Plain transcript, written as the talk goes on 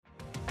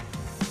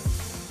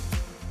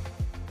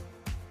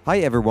Hi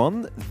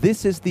everyone,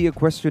 this is the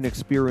Equestrian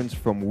Experience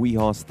from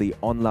WeHorse, the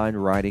online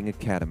riding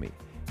academy.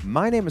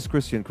 My name is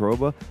Christian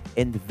Krober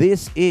and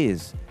this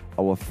is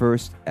our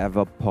first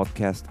ever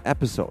podcast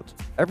episode.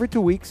 Every 2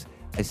 weeks,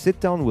 I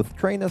sit down with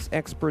trainers,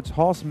 experts,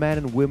 horsemen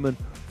and women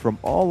from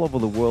all over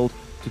the world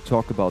to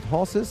talk about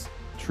horses,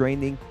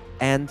 training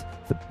and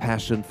the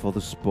passion for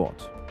the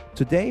sport.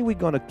 Today we're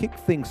gonna kick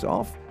things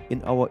off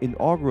in our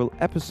inaugural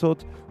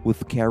episode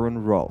with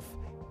Karen Rohlf.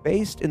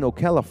 Based in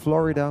Ocala,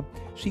 Florida,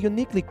 she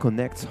uniquely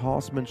connects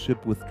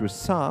horsemanship with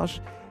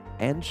dressage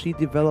and she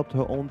developed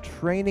her own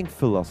training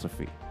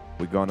philosophy.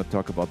 We're going to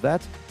talk about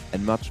that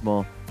and much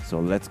more,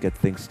 so let's get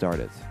things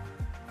started.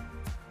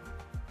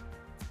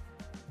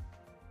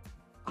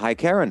 Hi,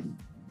 Karen.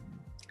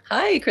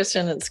 Hi,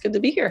 Christian. It's good to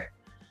be here.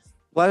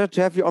 Pleasure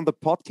to have you on the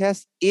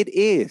podcast. It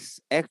is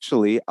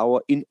actually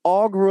our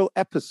inaugural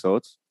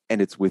episode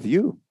and it's with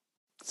you.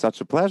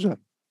 Such a pleasure.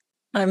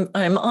 I'm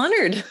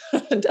honored,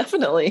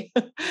 definitely.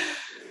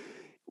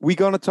 We're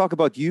going to talk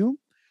about you,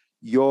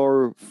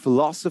 your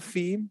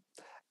philosophy,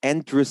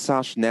 and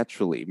dressage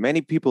naturally.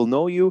 Many people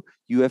know you.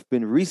 You have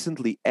been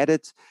recently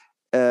added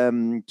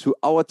to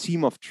our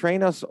team of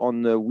trainers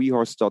on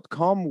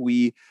wehorse.com.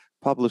 We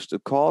published a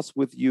course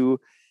with you,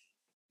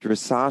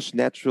 Dressage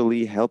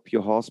Naturally, Help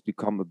Your Horse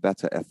Become a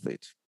Better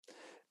Athlete.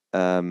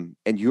 And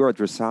you're a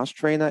dressage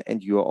trainer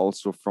and you're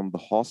also from the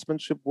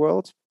horsemanship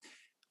world.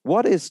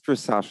 What is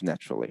Dressage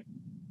Naturally?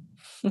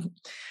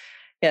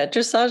 Yeah,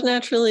 Dressage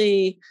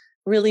Naturally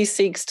really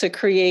seeks to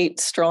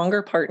create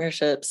stronger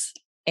partnerships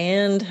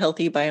and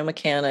healthy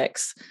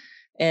biomechanics.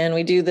 And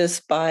we do this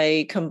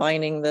by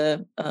combining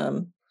the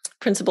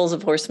principles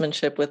of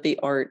horsemanship with the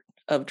art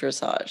of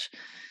dressage.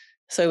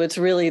 So it's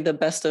really the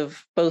best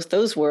of both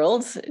those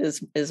worlds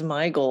is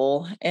my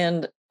goal.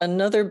 And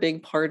another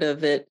big part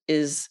of it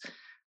is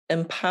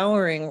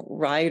empowering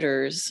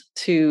riders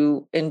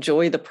to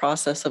enjoy the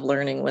process of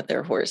learning with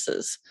their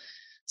horses.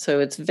 So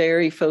it's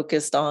very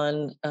focused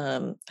on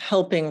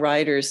helping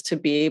riders to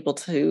be able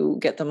to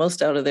get the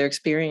most out of their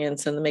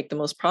experience and make the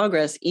most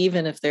progress,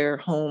 even if they're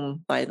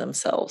home by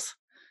themselves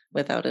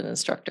without an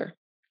instructor.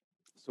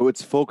 So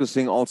it's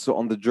focusing also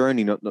on the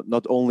journey,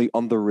 not only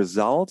on the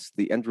results,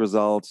 the end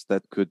results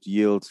that could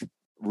yield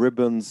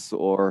ribbons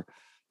or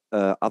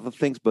other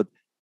things, but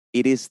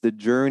it is the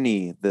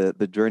journey,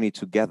 the journey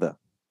together.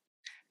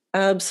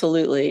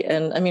 Absolutely.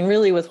 And I mean,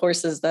 really with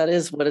horses, that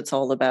is what it's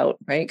all about,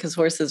 right? Because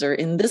horses are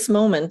in this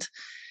moment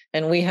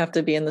and we have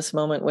to be in this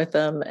moment with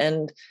them.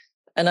 And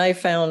I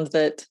found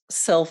that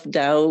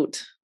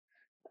self-doubt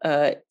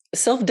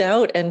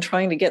and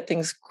trying to get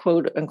things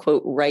quote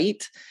unquote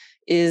right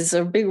is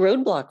a big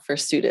roadblock for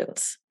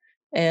students.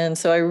 And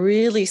so I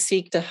really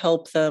seek to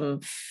help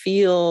them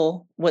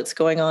feel what's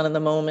going on in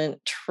the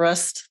moment,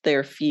 trust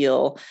their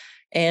feel,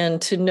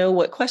 and to know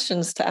what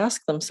questions to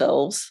ask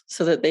themselves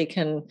so that they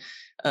can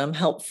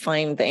help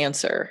find the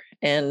answer.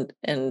 And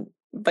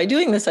by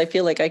doing this, I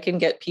feel like I can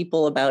get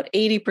people about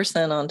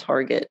 80% on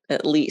target,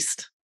 at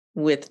least,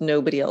 with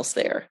nobody else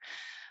there,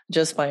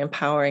 just by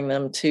empowering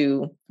them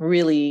to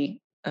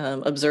really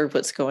observe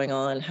what's going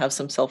on, have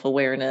some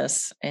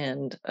self-awareness,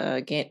 and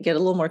get a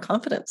little more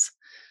confidence.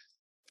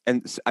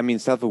 And I mean,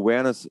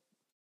 self-awareness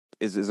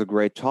is a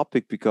great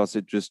topic because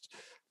it just,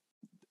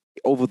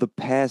 over the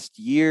past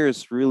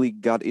years, really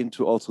got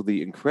into also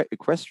the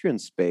equestrian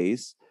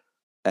space.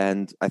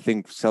 And I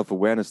think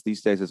self-awareness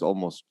these days is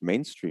almost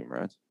mainstream,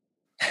 right?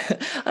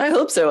 I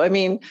hope so. I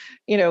mean,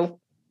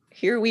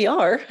 here we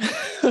are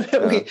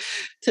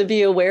to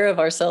be aware of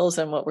ourselves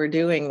and what we're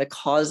doing. The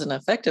cause and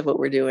effect of what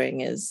we're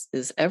doing is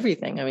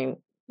everything. I mean,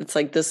 it's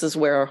like this is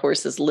where our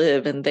horses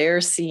live and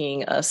they're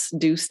seeing us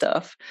do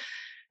stuff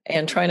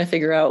and trying to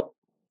figure out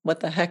what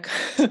the heck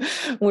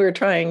we're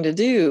trying to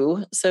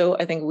do. So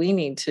I think we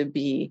need to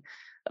be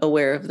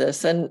aware of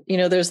this. And,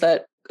 there's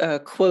that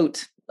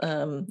quote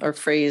or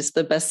phrase,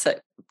 the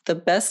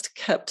best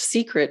kept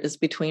secret is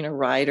between a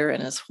rider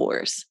and his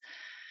horse.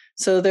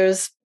 So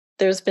there's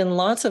been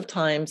lots of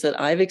times that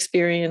I've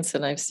experienced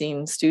and I've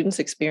seen students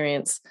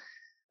experience.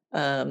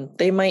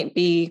 They might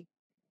be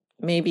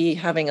maybe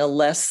having a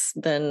less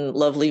than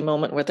lovely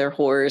moment with their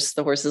horse.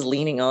 The horse is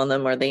leaning on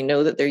them, or they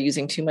know that they're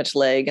using too much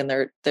leg, and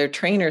their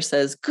trainer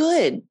says,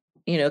 "Good,"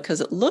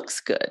 because it looks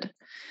good.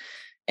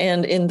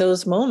 And in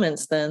those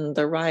moments, then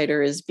the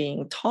rider is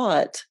being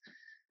taught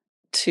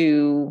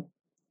to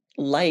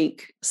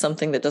like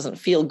something that doesn't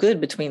feel good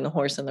between the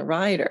horse and the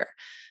rider.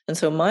 And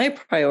so my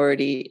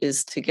priority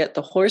is to get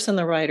the horse and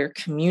the rider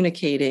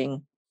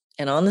communicating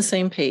and on the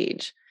same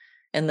page.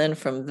 And then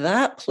from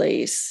that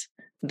place,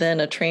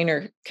 then a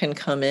trainer can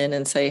come in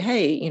and say,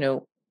 hey,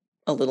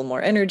 a little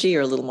more energy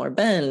or a little more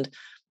bend.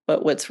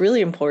 But what's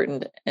really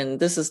important, and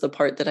this is the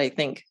part that I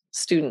think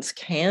students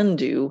can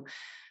do,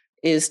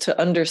 is to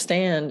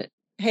understand,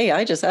 hey,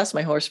 I just asked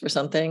my horse for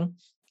something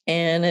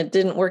and it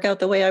didn't work out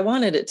the way I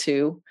wanted it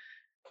to.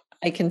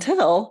 I can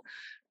tell,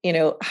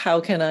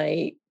 how can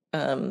I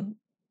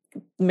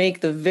make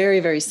the very,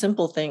 very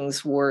simple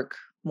things work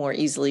more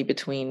easily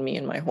between me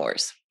and my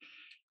horse?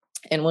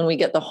 And when we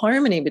get the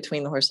harmony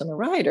between the horse and the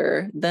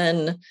rider,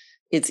 then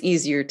it's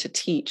easier to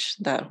teach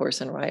that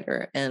horse and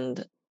rider.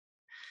 And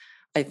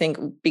I think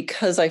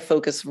because I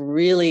focus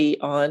really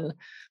on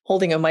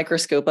holding a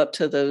microscope up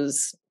to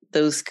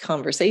those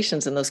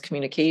conversations and those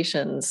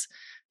communications,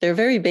 they're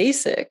very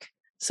basic.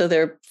 So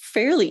they're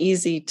fairly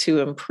easy to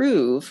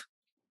improve,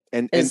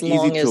 and as easy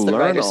long to as the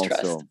learn riders also,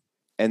 trust.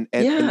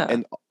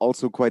 and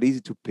also quite easy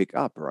to pick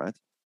up, right?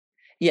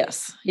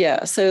 Yes.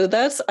 Yeah. So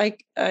that's, I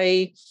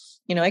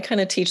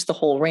kind of teach the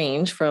whole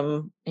range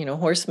from,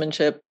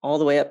 horsemanship all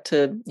the way up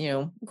to,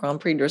 Grand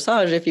Prix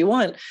dressage if you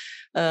want.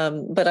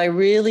 But I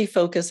really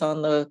focus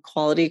on the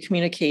quality of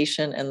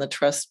communication and the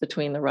trust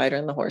between the rider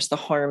and the horse, the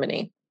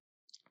harmony,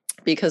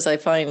 because I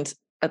find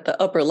at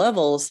the upper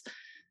levels,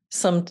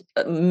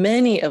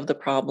 many of the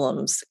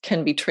problems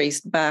can be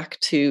traced back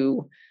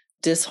to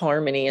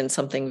disharmony in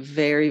something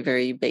very,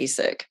 very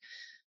basic.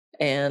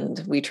 And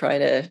I try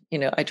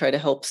to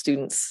help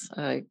students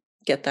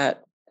get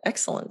that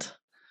excellent.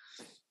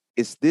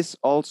 Is this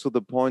also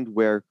the point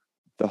where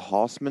the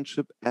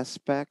horsemanship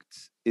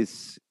aspect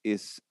is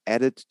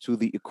added to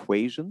the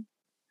equation?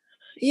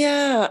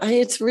 Yeah,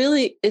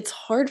 it's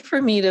hard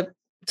for me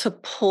to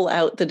pull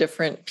out the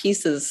different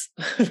pieces,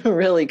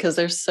 really, because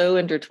they're so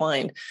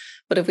intertwined.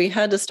 But if we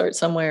had to start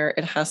somewhere,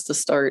 it has to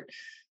start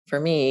for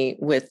me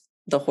with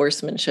the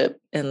horsemanship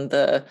and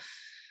the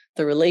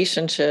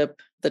relationship,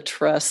 the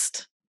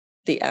trust,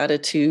 the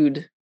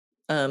attitude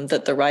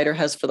that the rider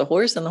has for the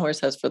horse and the horse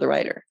has for the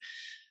rider.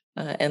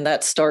 And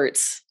that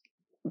starts,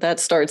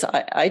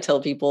 I tell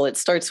people, it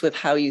starts with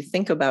how you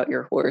think about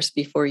your horse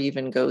before you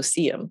even go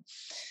see him.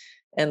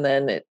 And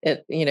then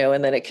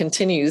it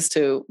continues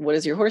to, what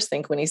does your horse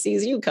think when he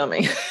sees you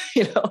coming?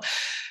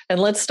 And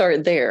let's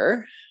start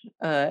there.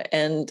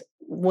 And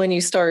when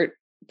you start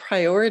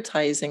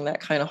prioritizing that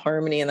kind of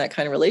harmony and that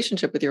kind of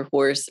relationship with your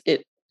horse,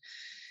 it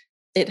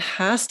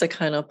has to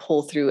kind of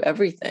pull through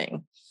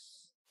everything,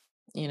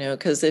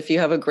 because if you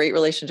have a great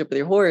relationship with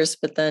your horse,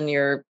 but then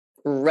you're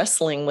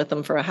wrestling with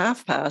them for a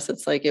half pass,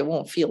 it's like, it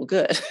won't feel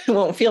good. It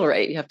won't feel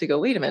right. You have to go,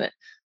 wait a minute,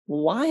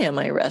 why am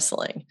I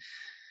wrestling?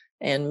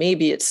 And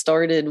maybe it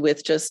started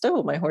with just,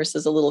 oh, my horse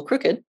is a little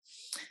crooked,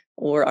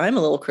 or I'm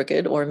a little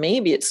crooked, or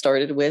maybe it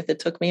started with, it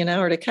took me an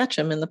hour to catch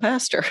him in the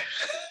pasture.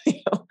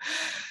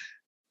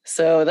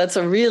 So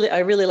I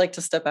really like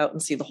to step out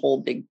and see the whole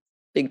big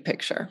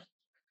picture.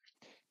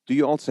 Do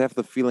you also have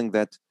the feeling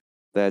that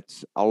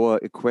our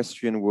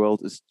equestrian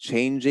world is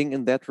changing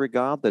in that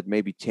regard? That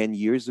maybe 10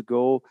 years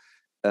ago,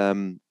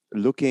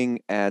 looking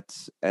at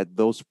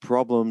those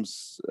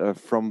problems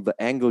from the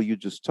angle you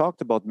just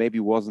talked about, maybe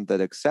wasn't that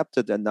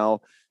accepted, and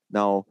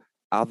now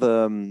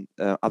other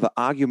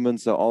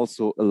arguments are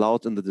also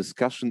allowed in the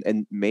discussion,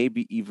 and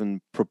maybe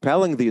even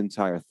propelling the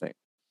entire thing.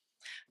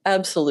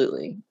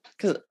 Absolutely,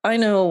 because I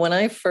know when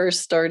I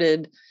first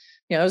started,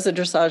 I was a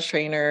dressage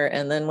trainer,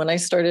 and then when I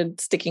started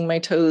sticking my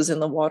toes in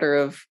the water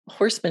of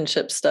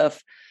horsemanship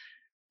stuff,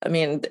 I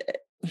mean,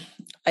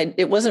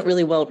 it wasn't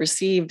really well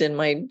received in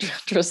my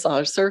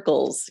dressage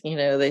circles.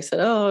 They said,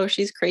 "Oh,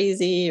 she's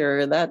crazy,"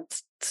 or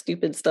 "That's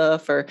stupid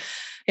stuff," or,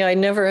 I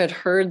never had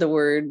heard the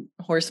word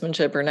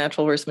horsemanship or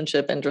natural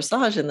horsemanship and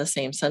dressage in the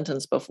same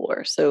sentence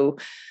before. So,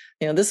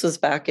 this was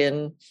back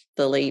in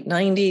the late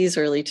 90s,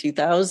 early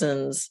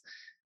 2000s.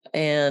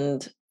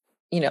 And,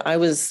 I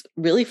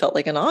really felt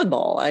like an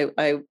oddball.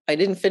 I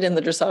didn't fit in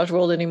the dressage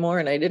world anymore,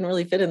 and I didn't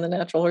really fit in the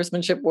natural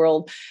horsemanship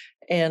world.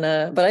 And,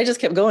 but I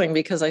just kept going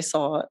because I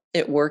saw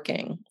it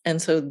working.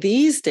 And so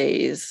these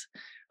days,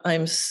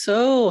 I'm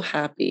so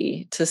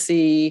happy to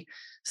see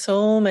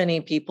so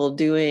many people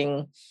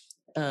doing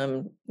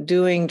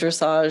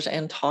dressage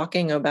and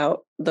talking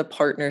about the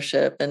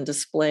partnership and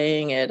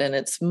displaying it. And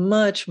it's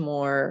much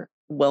more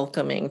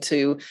welcoming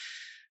to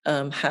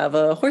have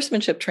a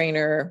horsemanship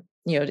trainer,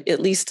 at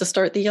least to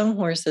start the young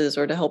horses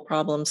or to help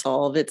problem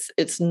solve.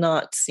 It's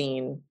not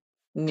seen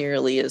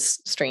nearly as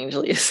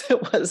strangely as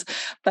it was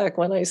back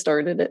when I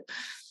started it.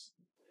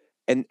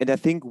 And I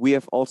think we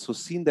have also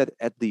seen that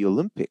at the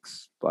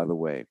Olympics, by the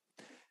way,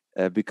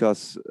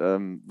 because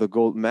the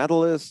gold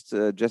medalist,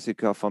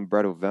 Jessica van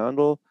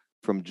Bredow-Werndl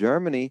from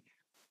Germany,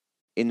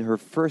 in her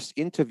first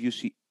interview,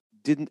 she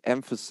didn't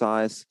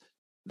emphasize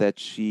that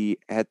she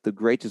had the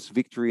greatest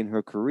victory in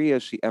her career.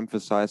 She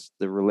emphasized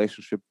the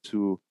relationship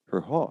to her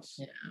horse.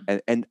 Yeah.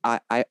 And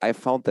I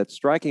found that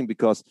striking,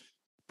 because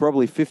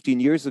probably 15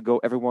 years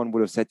ago, everyone would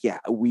have said, yeah,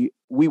 we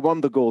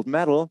won the gold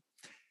medal.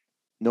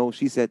 No,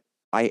 she said,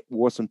 I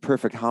was in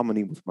perfect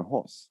harmony with my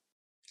horse.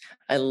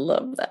 I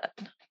love that.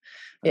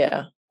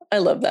 Yeah, I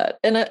love that.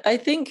 And I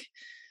think,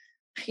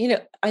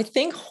 I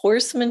think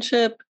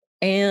horsemanship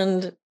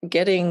and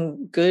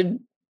getting good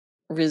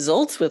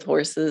results with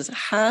horses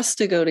has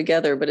to go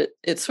together, but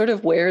it sort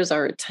of wears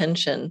our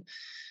attention,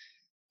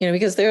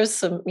 because there's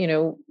some, I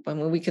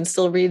mean, we can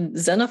still read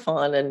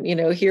Xenophon and,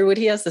 hear what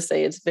he has to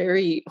say. It's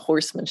very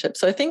horsemanship.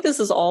 So I think this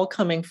is all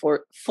coming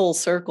for full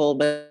circle,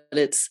 but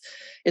it's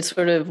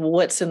sort of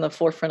what's in the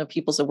forefront of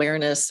people's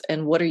awareness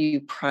and what are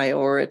you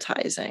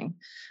prioritizing?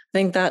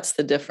 think that's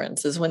the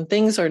difference, is when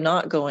things are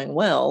not going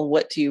well,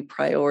 what do you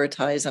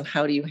prioritize and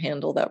how do you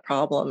handle that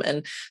problem?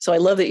 And so I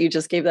love that you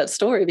just gave that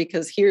story,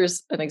 because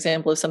here's an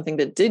example of something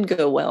that did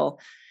go well.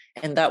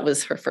 And that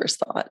was her first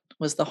thought,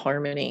 was the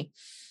harmony.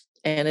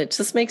 And it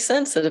just makes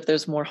sense that if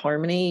there's more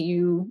harmony,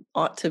 you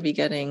ought to be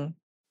getting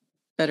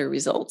better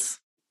results.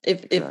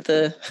 If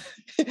the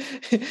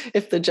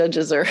if the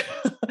judges are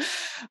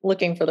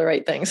looking for the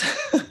right things.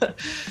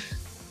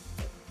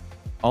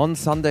 On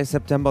Sunday,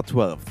 September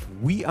 12th,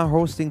 we are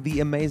hosting the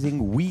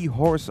amazing We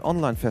Horse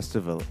Online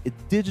Festival, a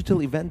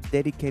digital event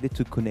dedicated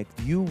to connect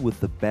you with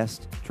the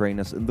best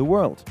trainers in the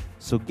world.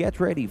 So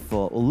get ready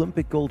for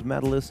Olympic gold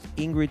medalist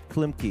Ingrid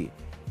Klimke,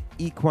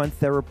 equine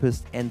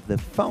therapist and the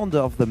founder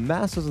of the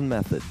Masterson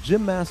Method,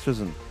 Jim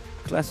Masterson,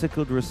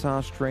 classical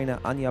dressage trainer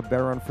Anja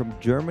Baron from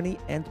Germany,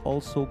 and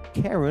also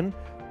Karen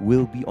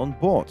will be on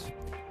board.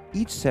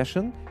 Each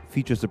session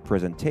features a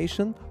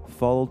presentation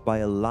followed by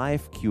a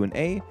live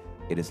Q&A.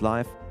 It is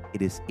live,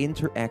 it is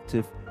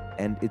interactive,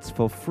 and it's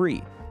for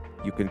free.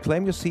 You can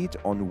claim your seat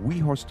on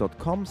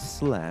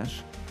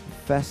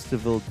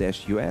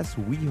wehorse.com/festival-US,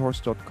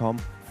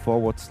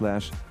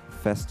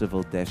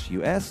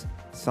 wehorse.com/festival-US,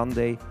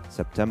 Sunday,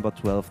 September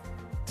 12th,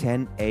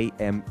 10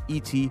 a.m.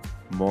 ET.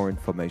 More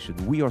information,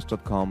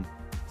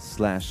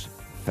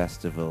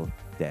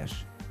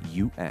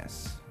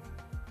 wehorse.com/festival-US.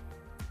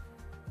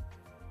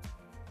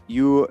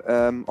 You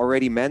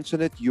already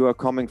mentioned it, you are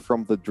coming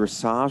from the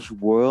dressage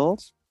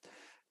world.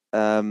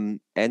 And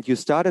you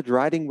started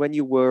riding when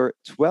you were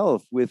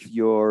 12 with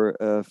your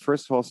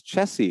first horse,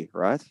 Chassis,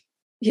 right?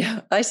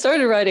 Yeah, I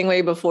started riding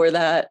way before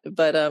that,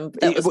 but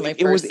that was my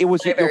first. It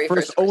was your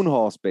first own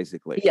horse,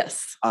 basically.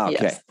 Yes.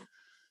 Okay.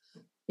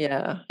 Yes.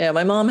 Yeah.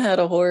 My mom had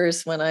a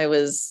horse when I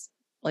was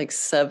like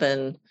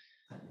 7,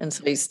 and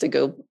so I used to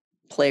go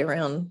play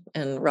around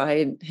and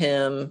ride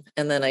him,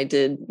 and then I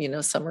did,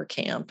 summer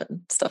camp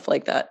and stuff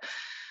like that.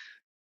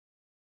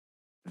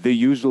 The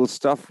usual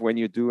stuff when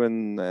you do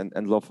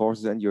and love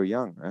horses and you're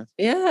young, right?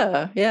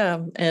 Yeah.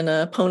 And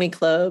a pony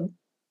club.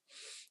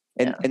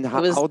 And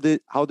how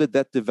did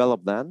that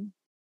develop then?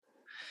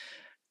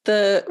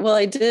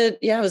 I did.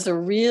 Yeah, it was a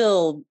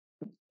real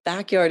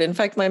backyard. In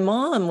fact, my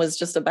mom was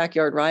just a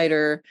backyard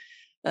rider,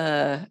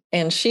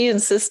 and she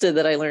insisted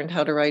that I learned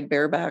how to ride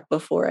bareback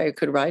before I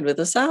could ride with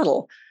a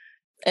saddle.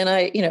 And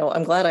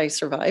I'm glad I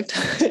survived.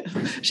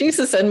 She used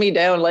to send me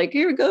down like,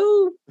 here,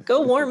 go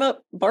warm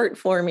up Bart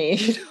for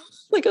me.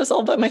 Like I was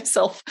all by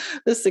myself,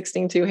 this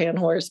 16 two-hand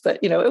horse, but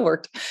it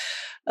worked.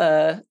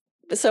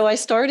 So I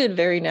started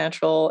very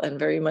natural and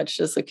very much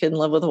just a kid in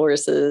love with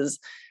horses.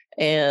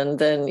 And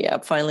then,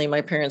 finally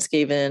my parents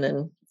gave in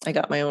and I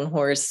got my own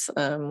horse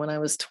when I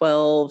was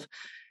 12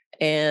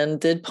 and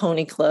did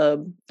pony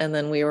club. And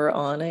then we were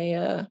on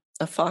a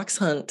fox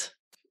hunt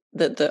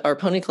that our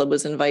pony club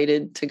was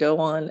invited to go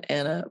on.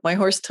 And my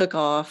horse took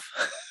off,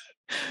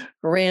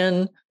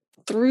 ran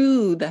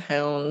through the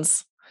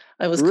hounds.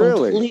 I was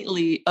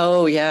completely,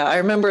 oh yeah. I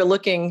remember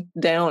looking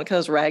down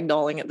because I was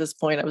ragdolling at this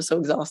point. I was so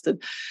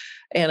exhausted.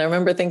 And I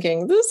remember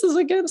thinking, this is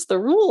against the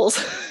rules.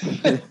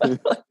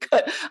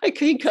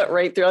 He cut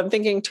right through. I'm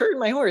thinking, turn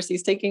my horse.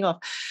 He's taking off.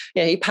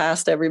 Yeah, he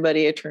passed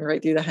everybody. I turned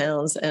right through the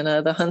hounds. And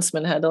the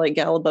huntsman had to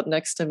gallop up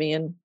next to me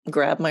and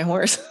grab my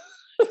horse.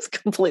 It was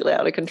completely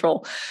out of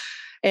control.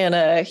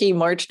 And he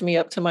marched me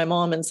up to my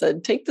mom and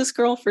said, take this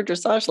girl for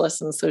dressage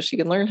lessons so she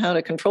can learn how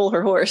to control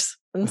her horse.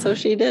 And so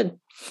she did.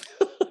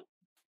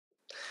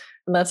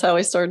 And that's how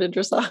I started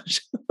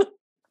dressage.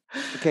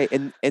 Okay,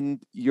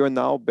 and you're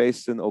now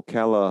based in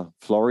Ocala,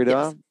 Florida,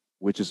 yes,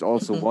 which is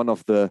also one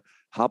of the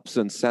hubs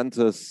and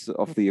centers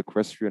of the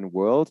equestrian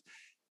world.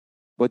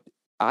 But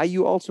are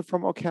you also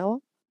from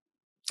Ocala?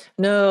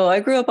 No,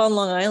 I grew up on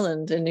Long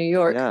Island in New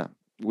York. Yeah,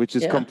 which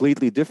is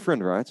completely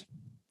different, right?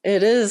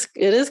 It is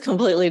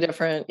completely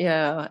different.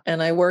 Yeah.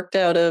 And I worked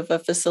out of a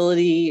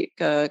facility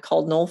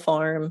called Knoll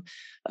Farm,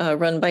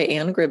 run by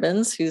Anne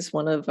Gribbons, who's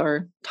one of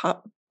our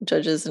top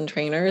judges and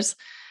trainers.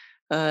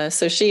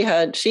 So she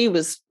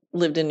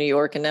lived in New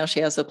York, and now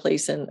she has a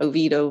place in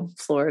Oviedo,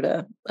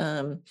 Florida.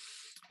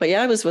 But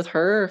yeah, I was with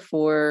her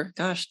for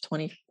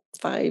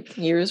 25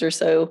 years or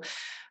so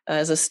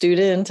as a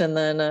student, and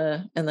then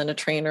a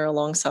trainer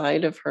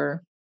alongside of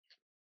her.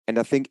 And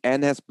I think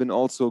Anne has been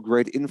also a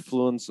great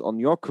influence on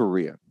your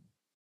career.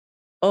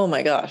 Oh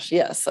my gosh,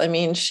 yes. I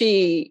mean,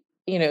 she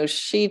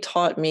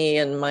taught me,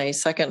 and my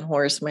second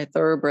horse, my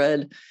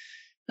thoroughbred,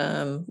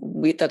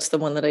 that's the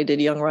one that I did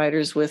young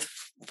riders with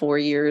 4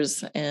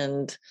 years.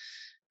 And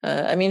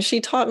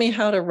she taught me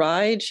how to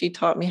ride. She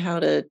taught me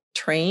how to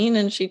train,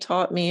 and she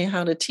taught me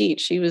how to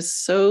teach. She was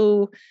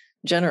so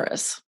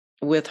generous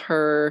with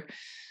her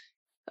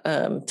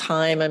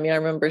time. I mean, I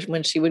remember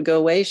when she would go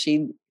away,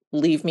 she'd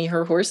leave me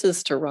her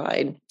horses to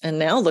ride. And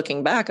now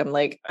looking back, I'm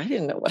like, I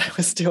didn't know what I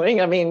was doing.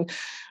 I mean,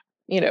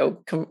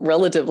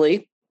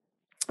 relatively,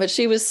 but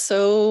she was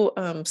so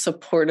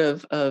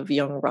supportive of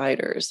young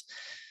riders.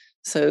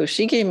 So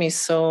she gave me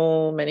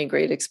so many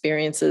great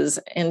experiences.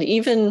 And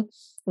even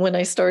when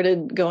I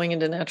started going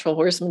into natural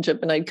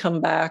horsemanship, and I'd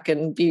come back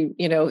and be,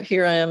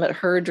 here I am at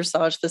her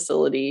dressage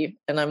facility,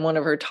 and I'm one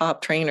of her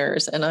top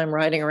trainers, and I'm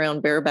riding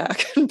around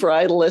bareback and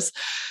bridleless.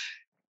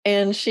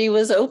 And she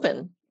was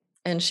open,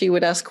 and she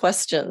would ask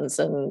questions.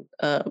 And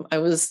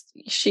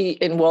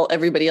while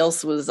everybody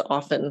else was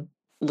often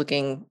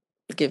giving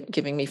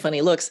me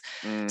funny looks.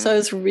 So I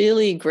was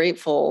really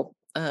grateful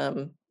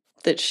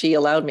that she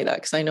allowed me that,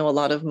 because I know a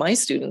lot of my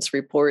students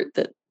report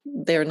that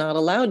they're not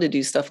allowed to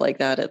do stuff like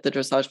that at the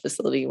dressage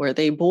facility where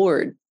they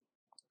board.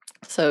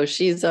 So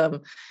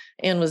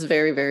Anne was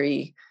very,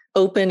 very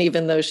open,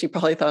 even though she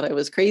probably thought I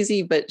was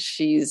crazy, but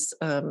she's,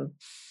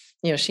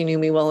 she knew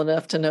me well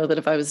enough to know that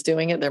if I was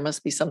doing it, there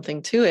must be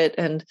something to it.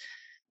 And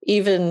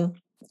even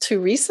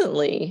to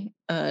recently,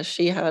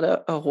 she had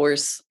a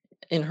horse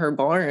in her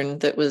barn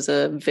that was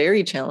a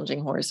very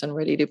challenging horse and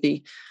ready to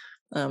be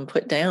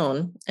put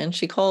down. And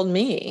she called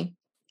me,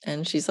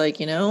 and she's like,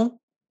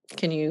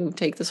 can you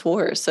take this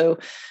horse? So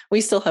we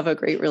still have a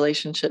great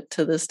relationship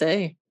to this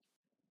day.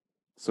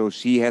 So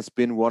she has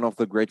been one of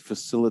the great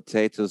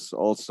facilitators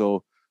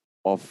also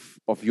of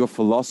your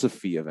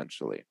philosophy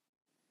eventually.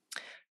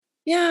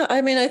 Yeah,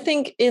 I mean, I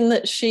think in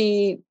that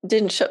she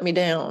didn't shut me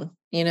down.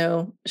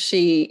 I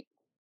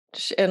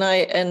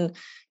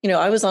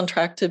was on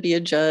track to be a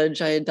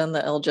judge. I had done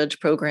the L Judge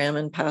program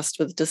and passed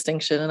with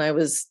distinction, and I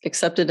was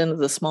accepted into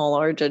the small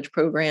R Judge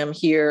program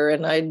here,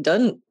 and I'd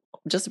done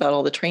just about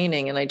all the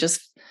training, and I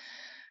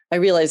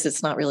realized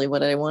it's not really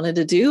what I wanted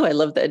to do. I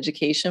love the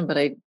education, but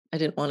I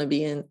didn't want to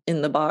be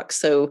in the box.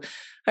 So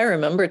I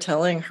remember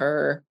telling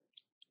her,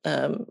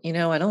 I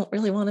don't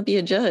really want to be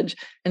a judge,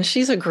 and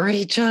she's a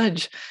great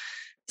judge.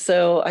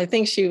 So I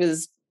think she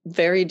was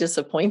very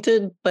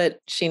disappointed, but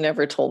she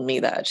never told me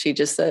that. She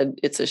just said,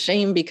 it's a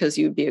shame because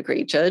you'd be a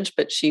great judge,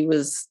 but she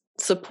was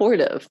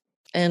supportive.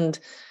 And,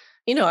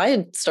 I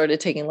had started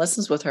taking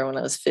lessons with her when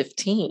I was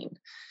 15.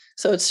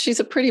 So she's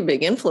a pretty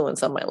big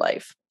influence on my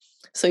life.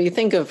 So you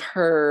think of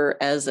her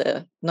as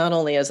not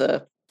only as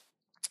a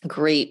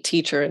great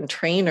teacher and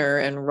trainer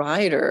and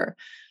rider,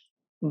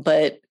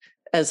 but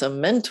as a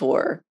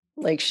mentor.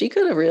 Like, she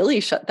could have really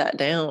shut that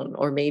down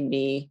or made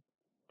me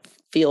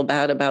feel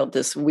bad about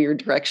this weird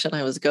direction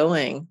I was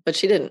going, but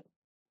she didn't.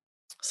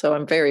 So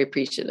I'm very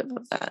appreciative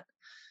of that.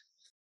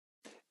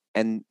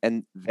 And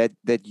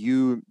that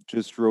you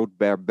just rode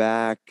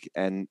bareback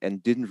and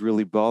didn't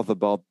really bother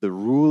about the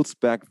rules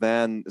back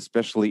then,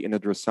 especially in a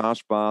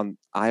dressage barn.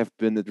 I have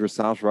been a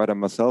dressage rider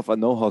myself. I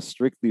know how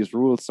strict these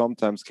rules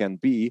sometimes can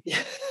be.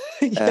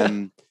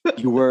 Yeah.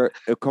 You were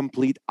a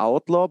complete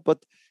outlaw,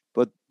 but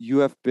you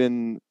have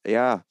been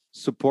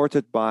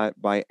supported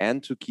by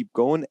Anne to keep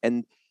going.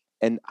 And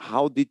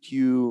how did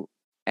you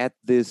add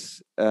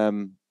this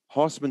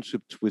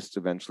horsemanship twist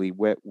eventually?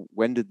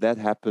 When did that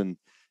happen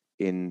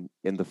in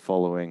the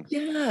following?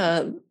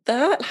 Yeah,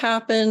 that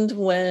happened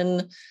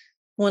when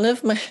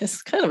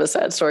it's kind of a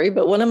sad story,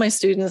 but one of my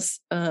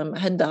students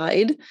had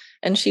died,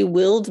 and she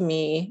willed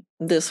me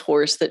this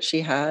horse that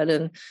she had.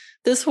 And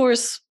this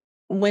horse,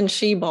 when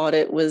she bought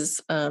it,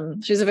 was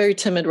she's a very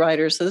timid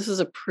rider. So this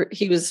was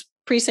he was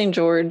Prix St.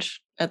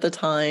 George at the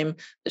time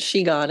that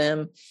she got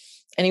him,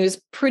 and he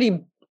was pretty,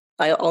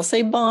 I'll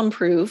say,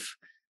 bomb-proof,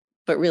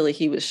 but really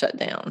he was shut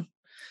down.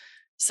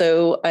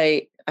 So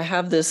I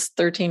have this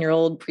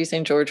 13-year-old Prix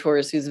St. George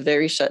horse who's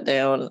very shut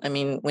down. I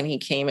mean, when he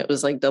came, it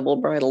was like double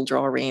bridle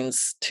draw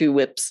reins, 2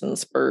 whips and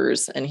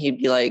spurs. And he'd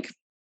be like,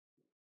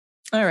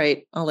 all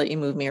right, I'll let you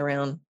move me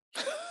around.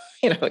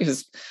 He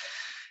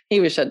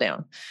was shut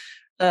down.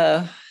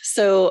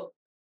 So,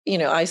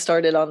 I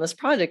started on this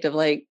project of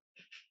like,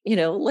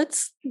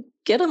 let's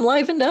get him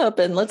livened up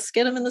and let's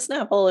get him in the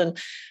snaffle.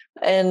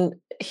 And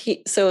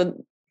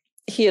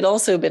he had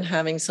also been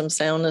having some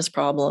soundness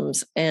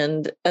problems.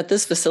 And at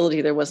this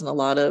facility, there wasn't a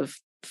lot of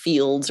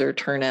fields or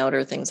turnout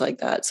or things like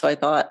that. So I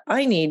thought,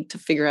 I need to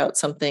figure out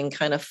something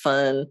kind of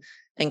fun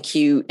and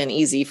cute and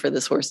easy for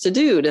this horse to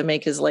do to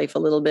make his life a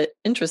little bit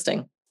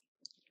interesting.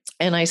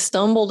 And I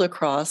stumbled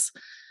across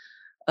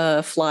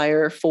a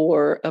flyer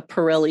for a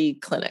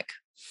Pirelli clinic.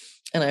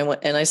 And I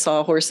went and I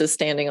saw horses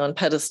standing on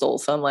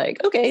pedestals. So I'm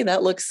like, okay,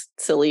 that looks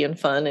silly and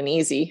fun and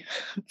easy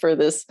for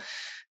this,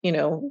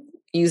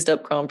 used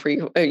up Grand Prix.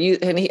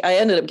 I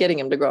ended up getting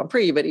him to Grand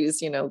Prix, but he was,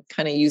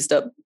 kind of used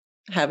up,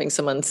 having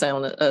some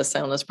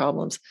soundness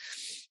problems.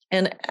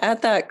 And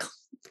at that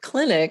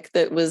clinic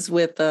that was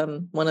with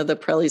one of the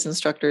Pirelli's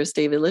instructors,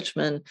 David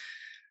Lichman,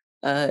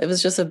 it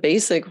was just a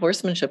basic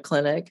horsemanship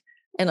clinic.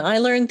 And I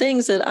learned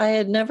things that I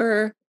had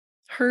never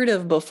heard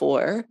of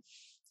before.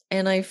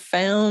 And I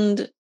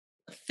found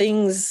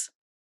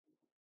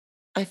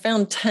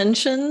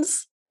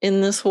tensions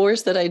in this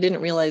horse that I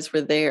didn't realize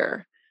were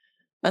there.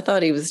 I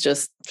thought he was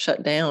just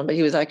shut down, but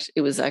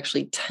it was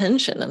actually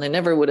tension. And I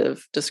never would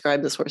have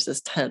described this horse as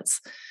tense.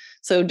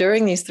 So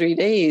during these 3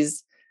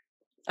 days,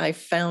 I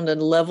found a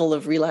level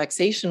of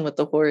relaxation with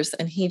the horse,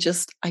 and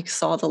I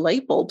saw the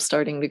light bulb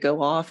starting to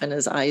go off and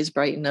his eyes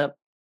brighten up.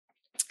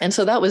 And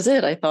so that was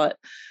it. I thought,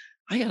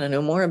 I got to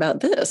know more about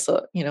this.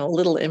 So, a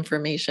little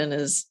information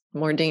is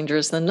more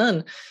dangerous than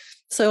none.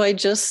 So I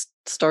just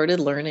started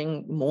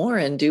learning more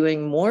and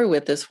doing more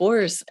with this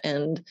horse.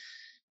 And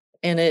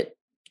it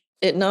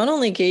not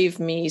only gave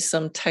me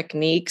some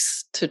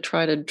techniques to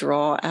try to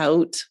draw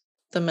out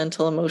the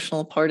mental,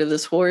 emotional part of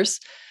this horse,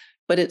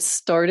 but it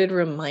started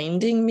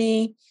reminding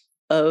me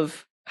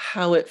of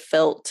how it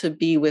felt to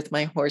be with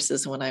my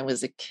horses when I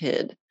was a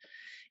kid.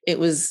 It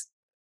was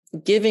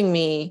giving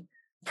me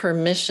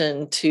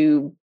permission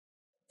to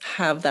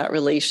have that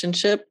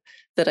relationship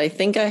that I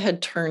think I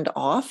had turned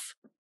off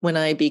when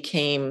I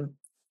became,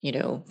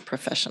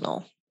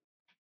 professional.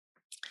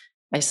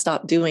 I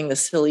stopped doing the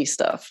silly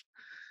stuff.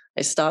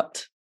 I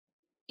stopped,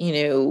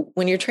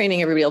 when you're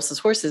training everybody else's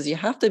horses, you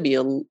have to be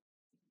a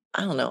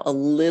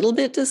little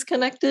bit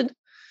disconnected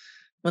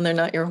when they're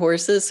not your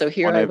horses. So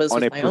here I was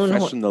with my own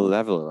professional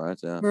level, right?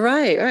 Yeah.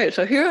 Right.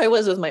 So here I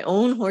was with my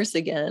own horse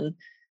again,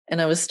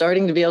 and I was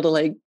starting to be able to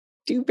like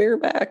do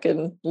bareback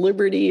and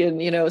liberty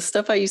and,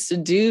 stuff I used to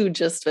do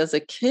just as a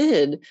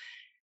kid.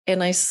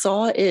 And I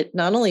saw it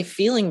not only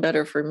feeling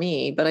better for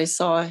me, but I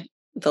saw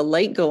the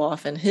light go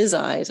off in his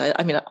eyes. I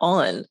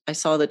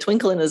saw the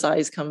twinkle in his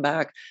eyes come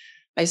back.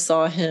 I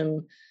saw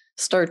him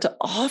start to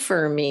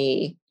offer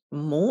me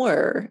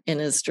more in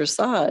his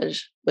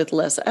dressage with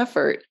less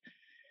effort.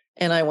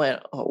 And I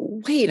went,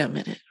 oh, wait a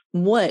minute,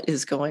 what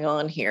is going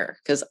on here?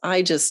 Because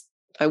I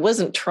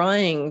wasn't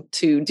trying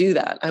to do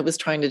that. I was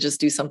trying to just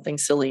do something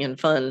silly and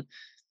fun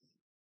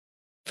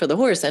for the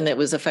horse, and it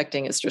was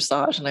affecting his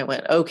dressage. And I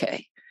went,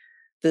 okay,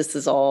 this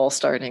is all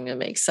starting to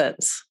make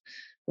sense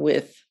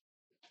with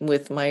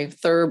my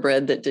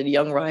thoroughbred that did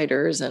young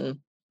riders and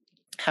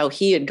how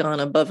he had gone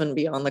above and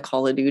beyond the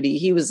call of duty.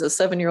 He was a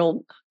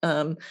 7-year-old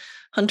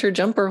hunter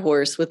jumper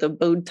horse with a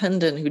bowed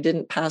tendon who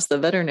didn't pass the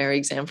veterinary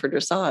exam for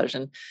dressage.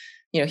 And,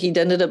 he'd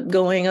ended up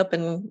going up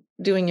and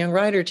doing young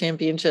rider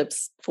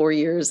championships 4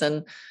 years.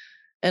 And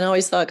I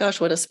always thought,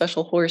 gosh, what a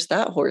special horse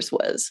that horse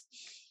was.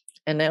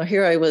 And now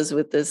here I was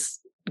with this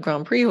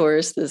Grand Prix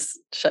horse, this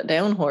shut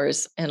down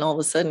horse. And all of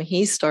a sudden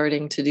he's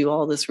starting to do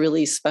all this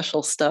really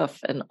special stuff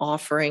and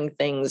offering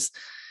things,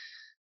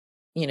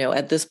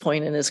 at this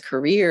point in his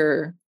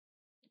career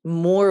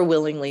more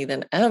willingly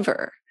than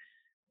ever.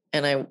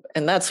 And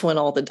that's when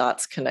all the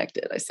dots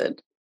connected. I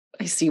said,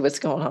 I see what's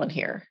going on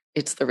here.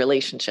 It's the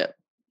relationship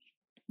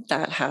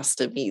that has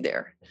to be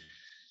there.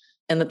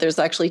 And that there's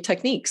actually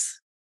techniques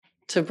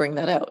to bring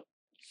that out.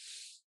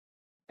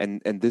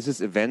 And this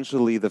is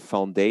eventually the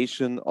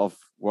foundation of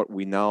what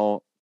we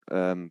now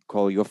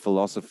call your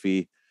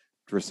philosophy,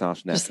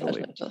 Dressage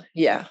Naturally.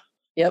 Yeah.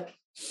 Yep.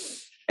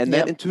 And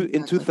then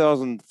in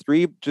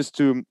 2003, just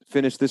to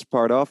finish this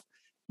part off,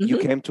 you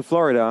came to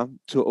Florida,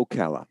 to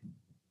Ocala.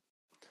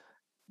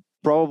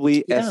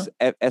 Probably as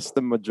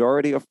the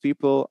majority of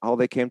people, how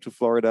they came to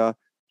Florida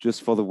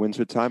just for the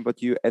winter time,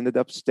 but you ended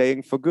up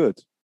staying for good.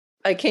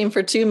 I came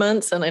for 2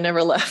 months and I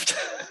never left.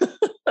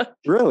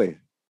 Really?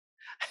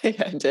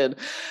 Yeah, I did.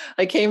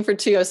 I came for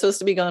 2. I was supposed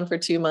to be gone for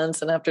 2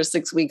 months. And after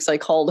 6 weeks, I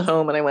called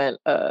home and I went,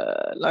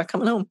 not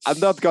coming home. I'm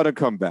not going to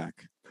come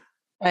back.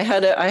 I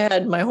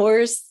had my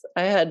horse.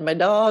 I had my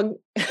dog.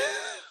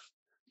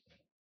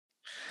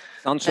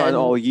 Sunshine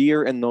all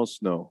year and no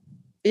snow.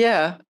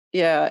 Yeah.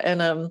 Yeah.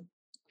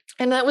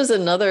 And that was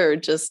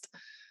another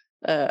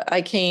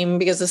I came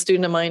because a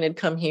student of mine had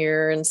come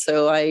here. And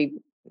so I,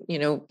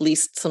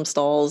 leased some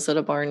stalls at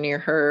a barn near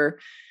her.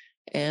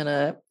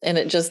 And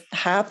it just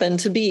happened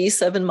to be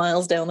 7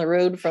 miles down the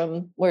road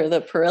from where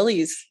the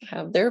Pirellis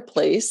have their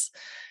place.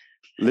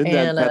 Linda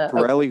and Pat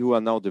Pirelli, who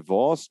are now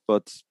divorced,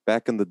 but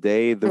back in the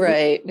day,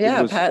 Pat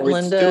and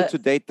Linda, still to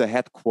date the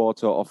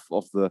headquarter of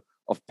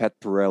Pat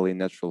Pirelli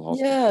Natural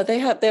Hospital. Yeah, they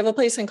have a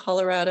place in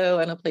Colorado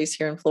and a place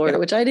here in Florida,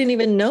 which I didn't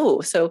even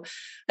know. So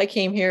I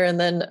came here, and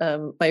then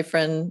my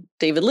friend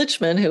David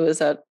Lichman, who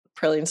was at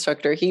Prix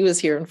instructor, he was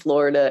here in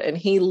Florida, and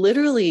he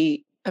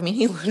literally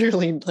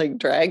like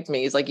dragged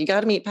me. He's like, you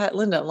got to meet Pat and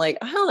Linda. I'm like,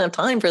 I don't have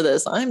time for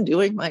this. I'm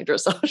doing my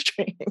dressage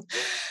training.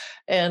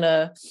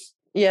 And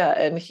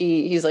and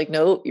he's like,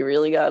 no, you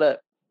really got to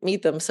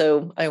meet them.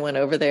 So I went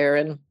over there,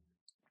 and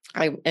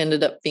I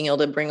ended up being able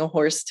to bring a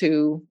horse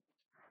to,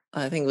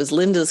 I think it was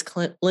Linda's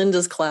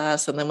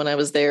class. And then when I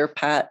was there,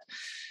 Pat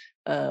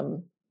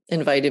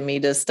invited me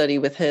to study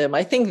with him.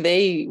 I think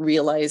they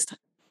realized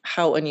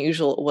how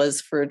unusual it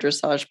was for a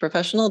dressage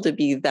professional to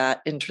be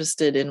that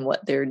interested in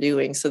what they're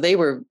doing. So they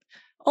were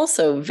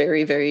also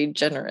very, very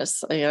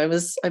generous.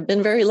 I've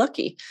been very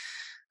lucky.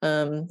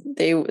 To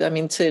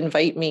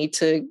invite me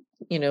to,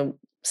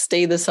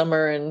 stay the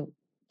summer and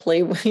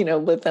play,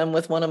 with them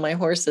with one of my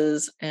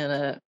horses,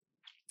 and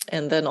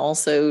then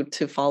also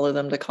to follow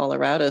them to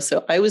Colorado.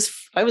 So I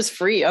was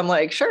free. I'm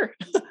like, sure,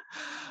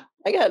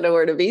 I got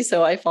nowhere to be.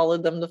 So I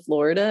followed them to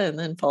Florida, and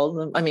then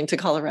to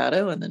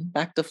Colorado, and then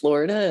back to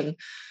Florida, and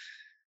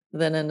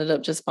then ended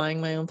up just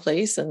buying my own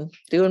place and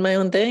doing my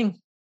own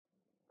thing.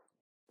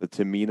 The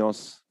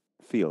Temenos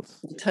fields.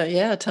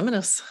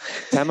 Temenos.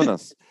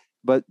 Temenos.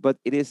 But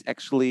it is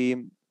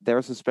actually,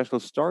 there's a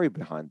special story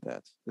behind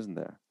that, isn't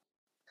there?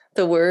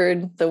 The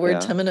word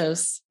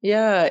Temenos.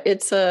 Yeah,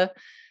 it's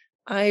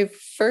I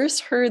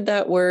first heard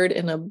that word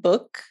in a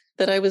book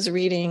that I was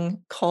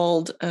reading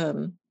called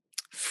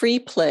Free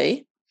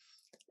Play,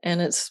 and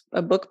it's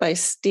a book by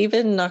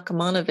Stephen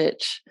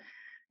Nachmanovich.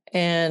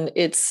 And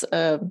it's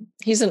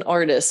he's an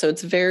artist, so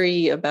it's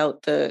very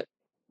about the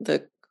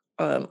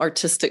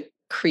artistic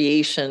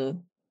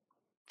creation,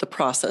 the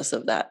process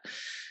of that.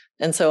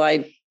 And so I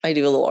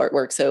do a little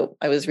artwork. So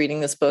I was reading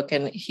this book,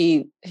 and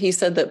he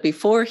said that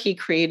before he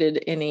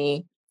created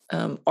any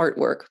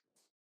artwork,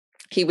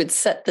 he would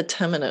set the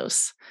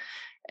temenos,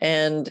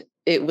 and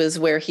it was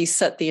where he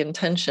set the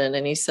intention.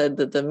 And he said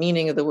that the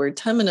meaning of the word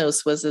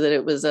temenos was that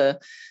it was a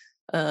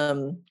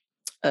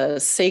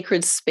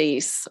sacred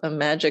space, a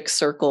magic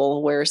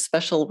circle where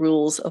special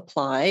rules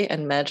apply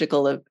and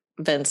magical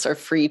events are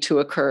free to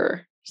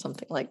occur,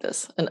 something like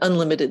this, an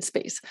unlimited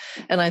space.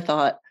 And I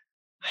thought,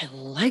 I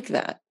like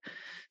that.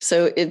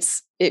 So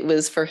it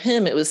was for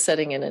him, it was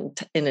setting an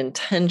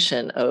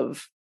intention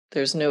of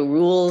there's no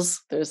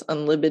rules, there's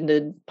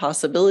unlimited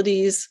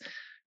possibilities,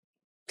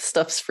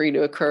 stuff's free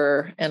to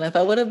occur. And I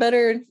thought, what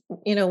better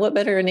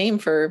a name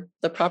for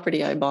the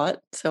property I bought?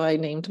 So I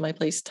named my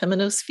place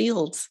Temenos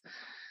Fields.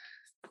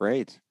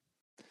 Great.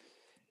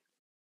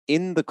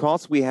 In the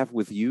course we have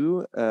with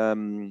you,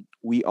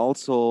 we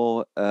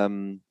also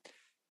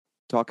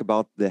talk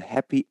about the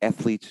Happy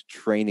Athlete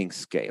Training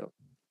Scale.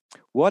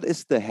 What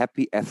is the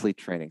Happy Athlete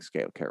Training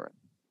Scale, Karen?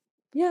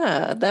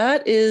 Yeah,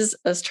 that is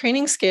a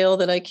training scale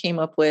that I came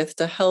up with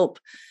to help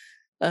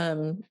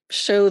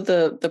show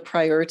the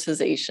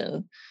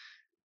prioritization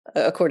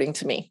according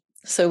to me.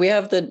 So we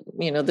have the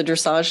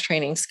dressage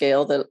training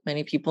scale that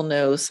many people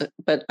know,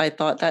 but I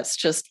thought that's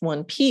just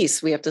one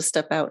piece. We have to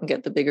step out and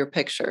get the bigger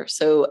picture.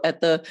 So at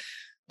the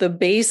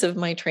base of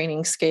my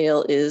training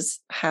scale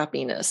is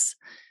happiness,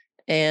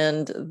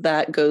 and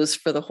that goes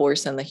for the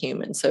horse and the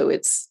human. So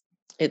it's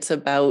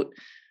about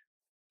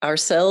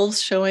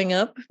ourselves showing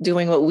up,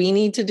 doing what we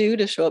need to do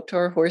to show up to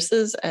our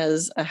horses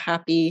as a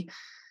happy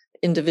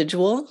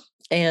individual,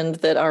 and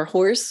that our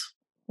horse,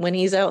 when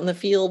he's out in the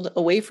field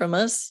away from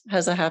us,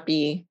 has a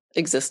happy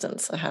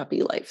existence, a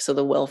happy life. So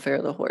the welfare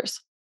of the horse.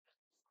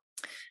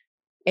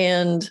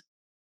 And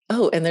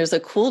there's a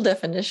cool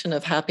definition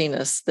of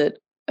happiness that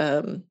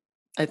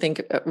I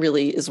think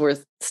really is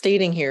worth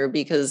stating here,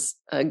 because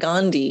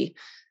Gandhi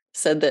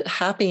said that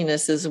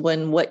happiness is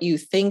when what you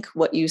think,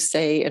 what you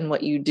say, and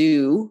what you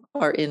do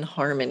are in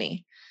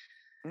harmony.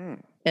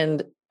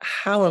 And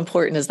how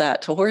important is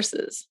that to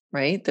horses,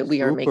 right? That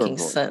we are making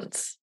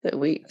sense.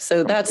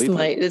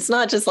 It's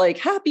not just like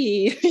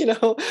happy,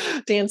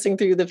 dancing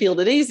through the field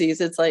of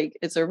daisies. It's like,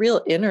 it's a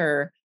real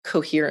inner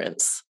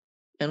coherence.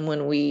 And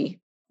when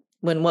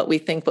what we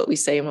think, what we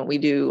say, and what we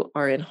do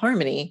are in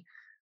harmony,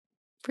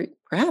 we're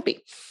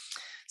happy.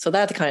 So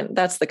that's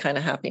the kind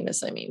of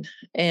happiness I mean.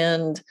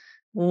 And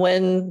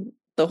when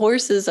the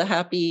horse is a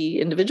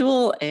happy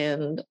individual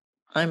and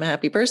I'm a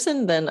happy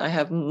person, then I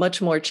have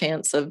much more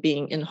chance of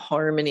being in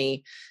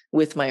harmony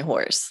with my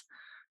horse.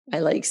 I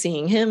like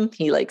seeing him.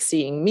 He likes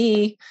seeing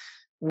me.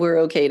 We're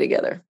okay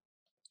together.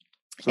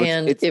 So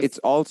it's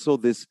also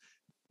this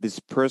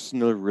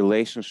personal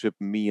relationship,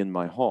 me and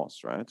my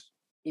horse, right?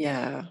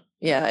 Yeah.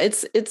 Yeah.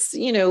 It's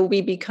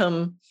we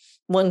become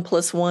 1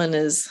 + 1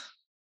 is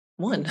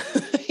 1.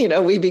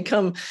 We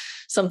become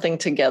something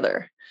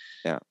together.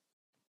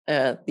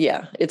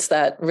 Yeah. It's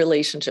that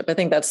relationship. I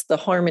think that's the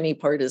harmony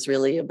part, is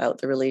really about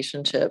the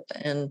relationship.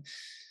 And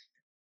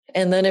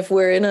then if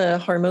we're in a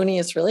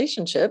harmonious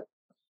relationship,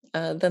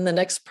 then the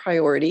next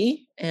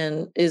priority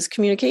is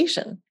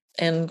communication.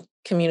 And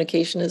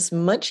communication is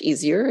much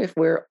easier if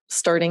we're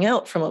starting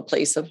out from a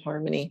place of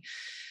harmony.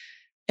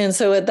 And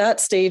so at that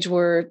stage,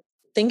 we're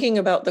thinking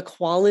about the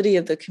quality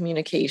of the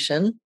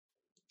communication.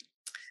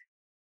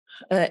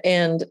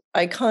 And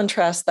I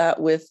contrast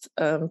that with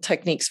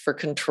techniques for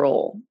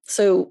control.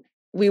 So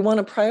we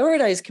want to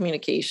prioritize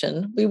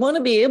communication. We want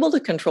to be able to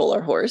control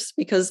our horse,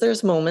 because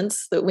there's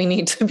moments that we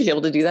need to be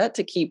able to do that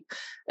to keep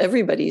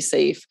everybody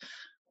safe.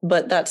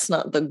 But that's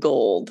not the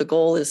goal. The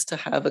goal is to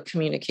have a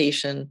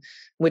communication,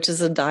 which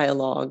is a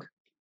dialogue,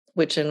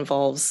 which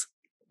involves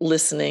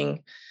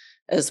listening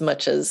as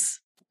much as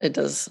it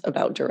does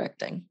about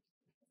directing.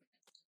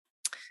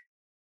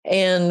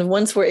 And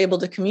once we're able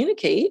to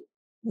communicate,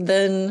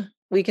 then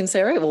we can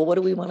say, all right, well, what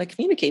do we want to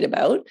communicate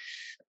about?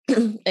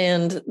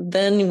 And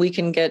then we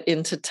can get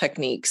into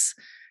techniques.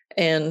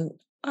 And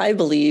I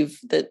believe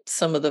that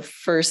some of the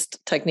first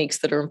techniques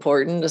that are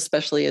important,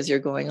 especially as you're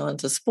going on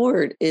to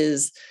sport,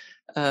 is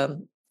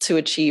to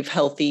achieve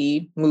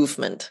healthy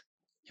movement.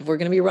 If we're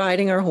going to be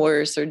riding our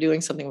horse or doing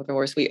something with our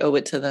horse, we owe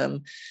it to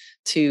them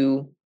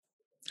to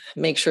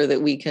make sure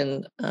that we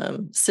can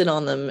sit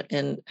on them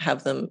and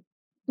have them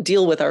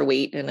deal with our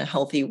weight in a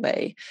healthy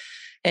way.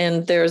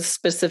 And there's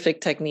specific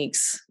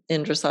techniques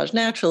in dressage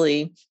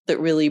naturally that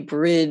really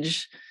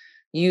bridge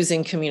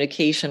using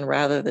communication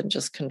rather than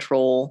just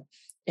control,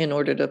 in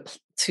order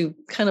to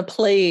kind of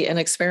play and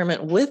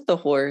experiment with the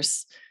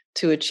horse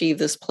to achieve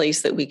this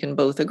place that we can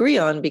both agree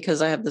on.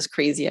 Because I have this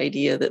crazy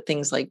idea that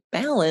things like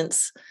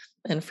balance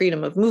and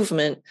freedom of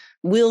movement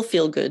will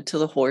feel good to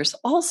the horse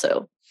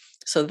also.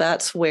 So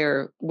that's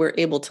where we're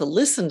able to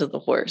listen to the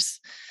horse.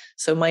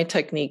 So my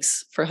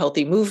techniques for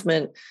healthy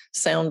movement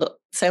sound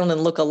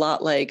and look a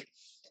lot like,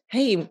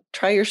 hey,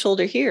 try your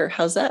shoulder here.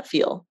 How's that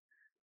feel?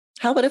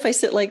 How about if I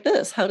sit like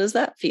this? How does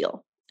that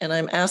feel? And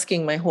I'm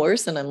asking my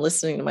horse and I'm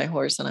listening to my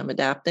horse and I'm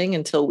adapting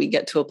until we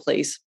get to a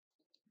place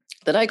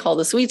that I call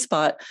the sweet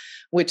spot,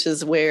 which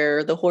is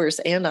where the horse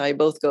and I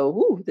both go,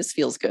 ooh, this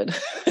feels good.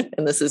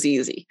 And this is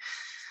easy.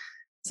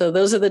 So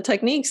those are the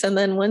techniques. And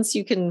then once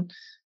you can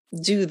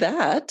do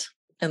that,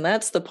 and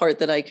that's the part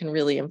that I can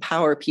really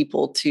empower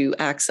people to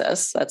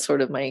access, that's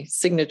sort of my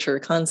signature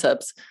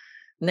concepts.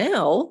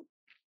 Now,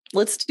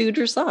 let's do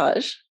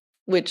dressage,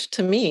 which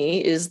to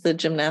me is the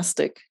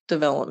gymnastic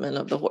development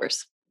of the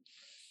horse.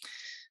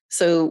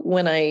 So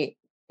when I,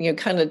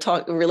 kind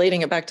of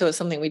relating it back to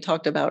something we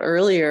talked about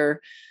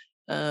earlier,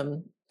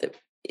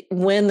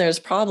 when there's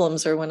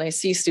problems or when I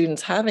see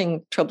students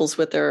having troubles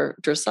with their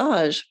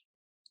dressage,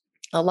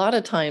 a lot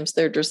of times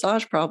their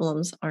dressage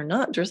problems are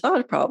not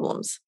dressage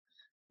problems.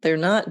 They're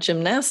not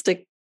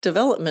gymnastic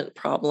development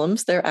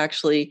problems. They're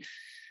actually,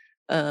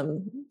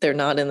 they're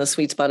not in the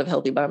sweet spot of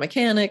healthy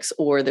biomechanics,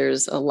 or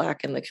there's a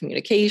lack in the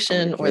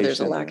communication, or there's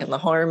a lack in the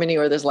harmony,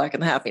 or there's lack in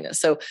the happiness.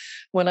 So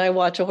when I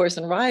watch a horse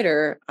and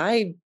rider,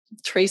 I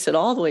trace it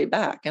all the way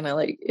back. And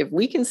if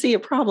we can see a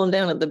problem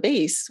down at the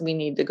base, we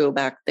need to go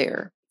back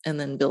there and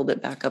then build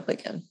it back up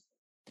again.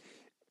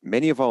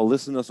 Many of our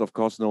listeners, of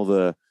course, know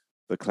the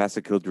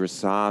classical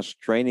dressage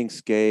training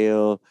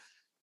scale,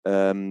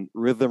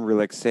 rhythm,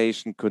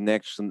 relaxation,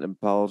 connection,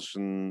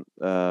 impulsion,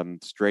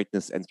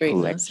 straightness, and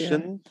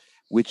collection,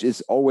 which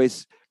is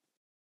always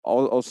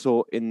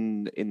also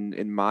in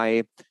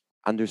my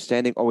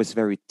understanding always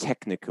very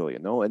technical,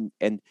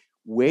 and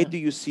where do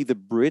you see the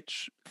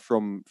bridge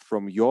from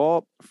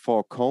your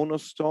 4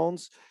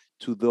 cornerstones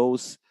to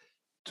those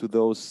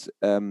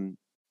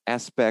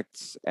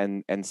aspects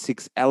and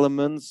 6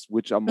 elements,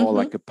 which are more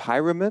like a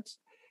pyramid,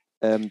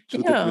 to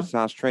the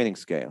dressage training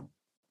scale?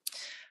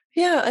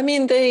 Yeah, I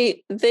mean,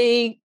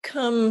 they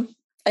come,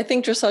 I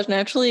think dressage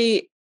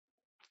naturally,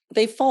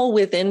 they fall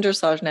within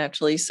dressage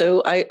naturally.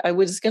 So I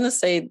was going to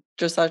say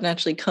dressage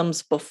naturally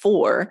comes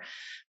before,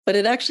 but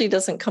it actually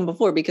doesn't come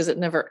before because it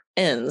never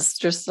ends.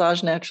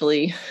 Dressage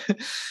naturally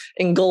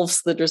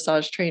engulfs the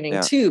dressage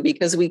training too,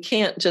 because we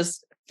can't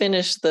just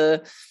finish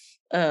the,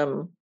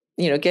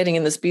 getting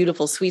in this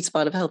beautiful sweet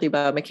spot of healthy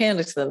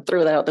biomechanics and then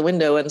throw that out the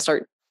window and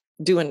start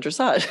doing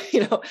dressage,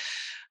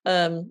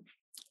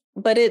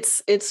 but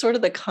it's sort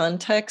of the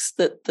context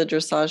that the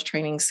dressage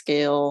training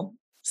scale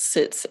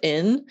sits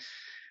in.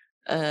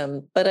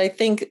 But I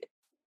think,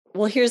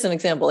 well, here's an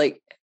example.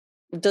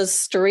 Does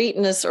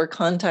straightness or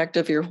contact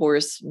of your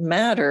horse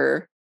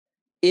matter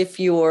if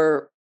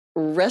you're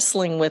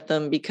wrestling with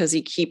them because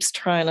he keeps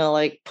trying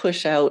to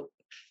push out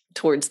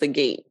towards the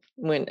gate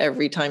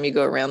every time you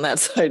go around that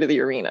side of the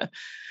arena?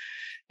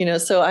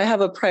 So I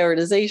have a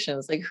prioritization.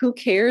 It's who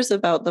cares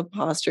about the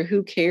posture?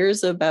 Who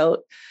cares about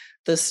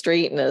the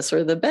straightness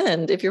or the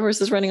bend if your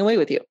horse is running away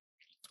with you,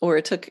 or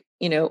it took,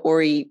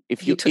 or he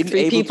took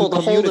 3 people to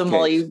hold him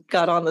while you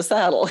got on the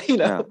saddle,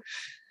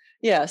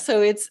 Yeah.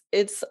 So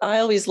I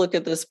always look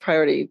at this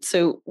priority.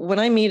 So when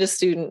I meet a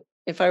student,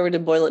 if I were to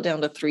boil it down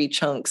to 3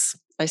 chunks,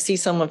 I see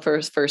someone for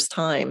his first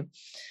time,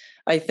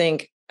 I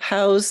think,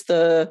 how's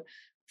the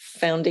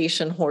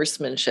foundation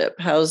horsemanship?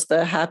 How's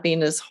the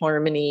happiness,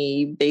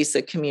 harmony,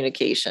 basic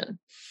communication?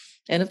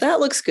 And if that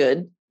looks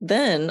good,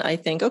 then I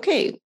think,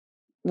 okay,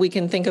 we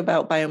can think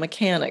about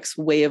biomechanics,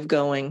 way of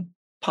going,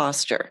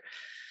 posture.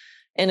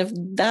 And if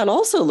that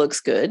also looks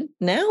good,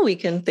 now we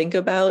can think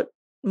about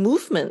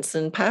movements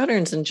and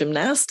patterns and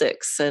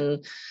gymnastics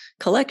and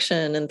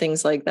collection and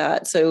things like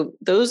that. So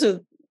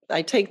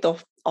I take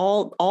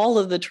all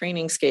of the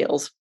training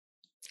scales,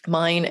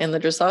 mine and the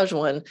dressage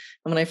one. And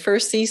when I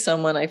first see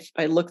someone,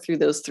 I look through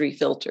those 3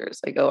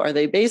 filters. I go, are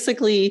they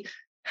basically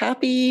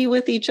happy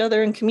with each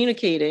other and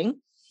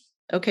communicating?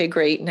 Okay,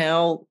 great.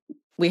 Now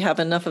we have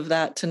enough of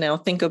that to now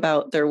think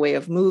about their way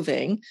of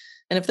moving.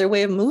 And if their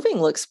way of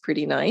moving looks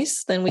pretty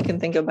nice, then we can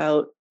think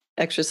about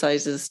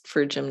exercises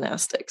for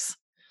gymnastics.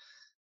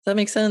 Does that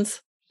make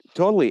sense?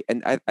 Totally.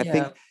 And I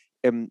think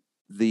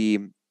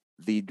the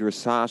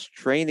dressage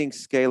training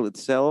scale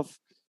itself,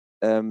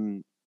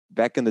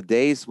 back in the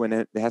days when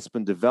it has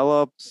been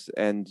developed,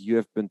 and you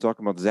have been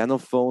talking about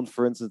Xenophon,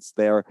 for instance,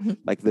 they're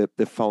like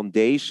the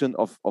foundation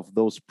of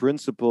those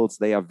principles.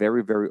 They are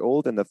very, very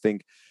old. And I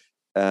think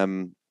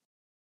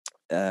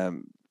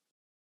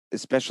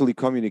especially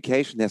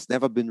communication has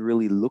never been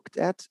really looked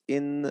at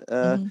in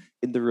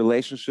the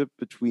relationship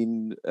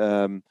between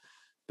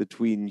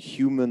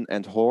human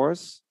and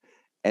horse,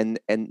 and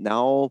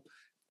now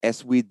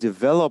as we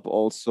develop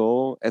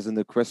also as an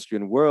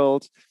equestrian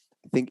world,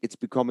 I think it's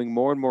becoming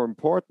more and more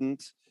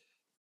important,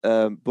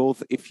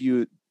 both if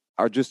you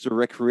are just a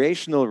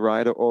recreational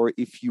rider or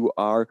if you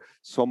are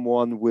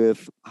someone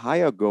with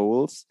higher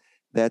goals,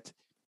 that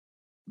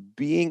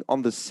being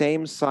on the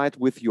same side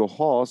with your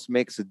horse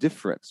makes a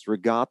difference,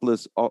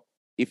 regardless of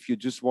if you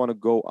just want to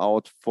go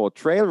out for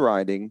trail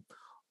riding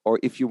or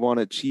if you want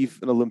to achieve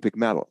an Olympic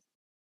medal.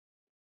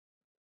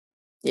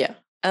 Yeah,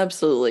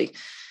 absolutely.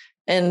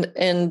 And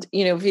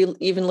if you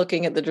even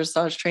looking at the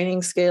dressage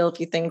training scale, if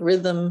you think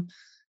rhythm,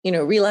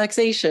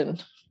 relaxation,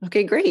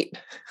 okay, great.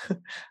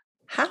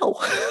 How?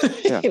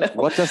 Yeah.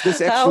 What does this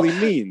how, actually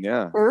mean?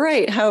 Yeah.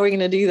 right. How are we going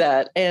to do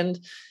that? And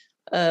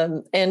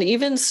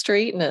even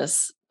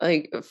straightness,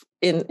 like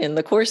in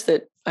the course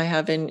that I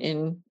have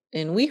in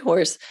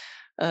WeHorse,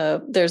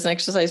 there's an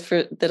exercise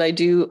that I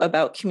do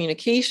about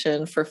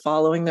communication for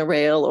following the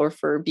rail or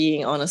for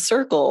being on a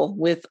circle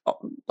with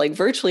like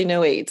virtually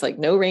no aids, like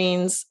no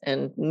reins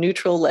and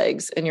neutral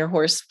legs, and your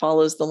horse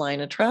follows the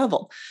line of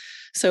travel.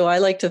 So I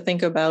like to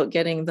think about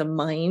getting the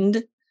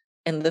mind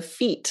and the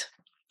feet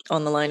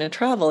on the line of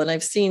travel. And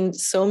I've seen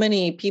so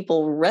many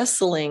people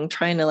wrestling,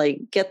 trying to like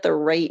get the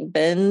right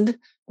bend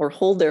or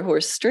hold their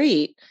horse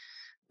straight,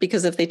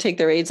 because if they take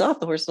their aids off,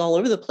 the horse is all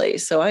over the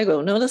place. So I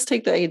go, no, let's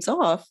take the aids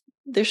off.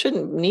 There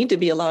shouldn't need to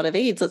be a lot of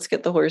aids. Let's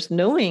get the horse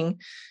knowing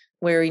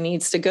where he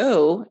needs to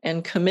go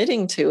and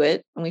committing to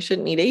it. And we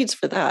shouldn't need aids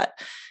for that.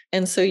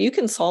 And so you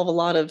can solve a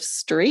lot of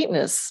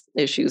straightness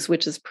issues,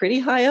 which is pretty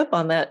high up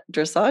on that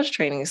dressage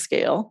training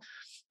scale.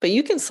 But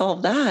you can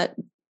solve that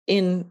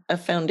in a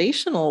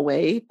foundational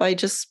way by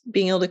just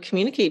being able to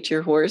communicate to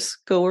your horse,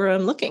 go where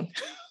I'm looking,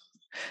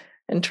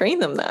 and train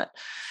them that.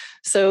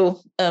 So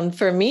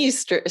for me,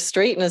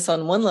 straightness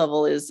on one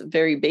level is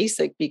very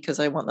basic because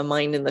I want the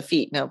mind and the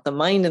feet. Now, if the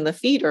mind and the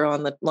feet are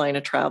on the line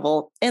of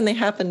travel and they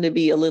happen to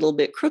be a little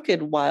bit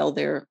crooked while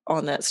they're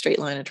on that straight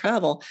line of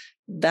travel,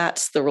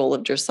 that's the role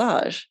of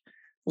dressage.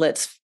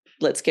 Let's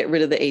get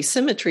rid of the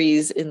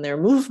asymmetries in their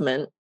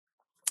movement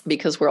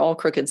because we're all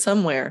crooked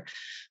somewhere.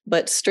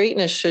 But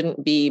straightness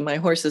shouldn't be my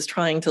horse is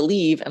trying to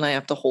leave and I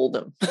have to hold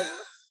him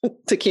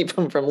to keep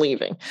him from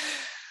leaving.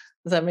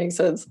 Does that make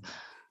sense?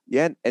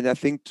 Yeah, and I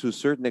think to a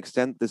certain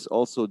extent, this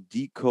also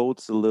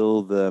decodes a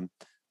little the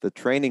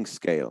training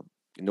scale.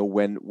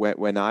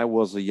 When I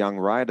was a young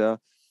rider,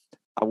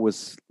 I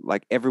was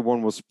like,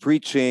 everyone was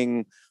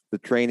preaching the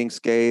training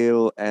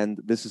scale, and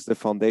this is the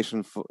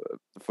foundation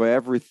for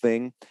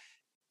everything.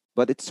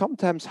 But it's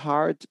sometimes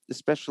hard,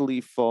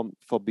 especially for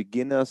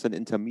beginners and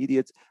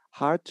intermediates,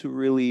 hard to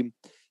really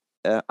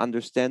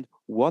understand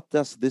what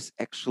does this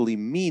actually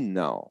mean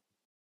now.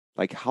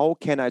 Like, how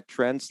can I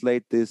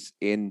translate this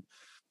in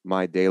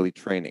my daily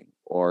training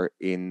or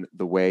in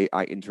the way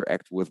I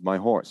interact with my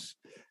horse,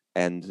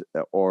 and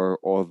or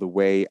the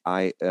way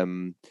I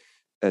am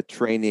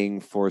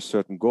training for a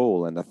certain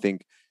goal? And I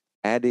think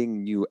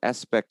adding new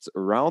aspects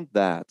around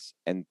that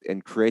and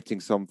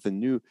creating something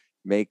new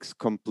makes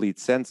complete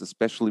sense,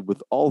 especially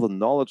with all the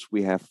knowledge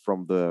we have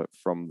from the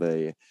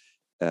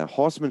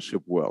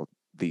horsemanship world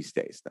these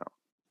days now.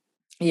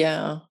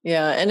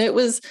 Yeah, and it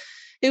was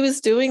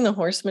doing the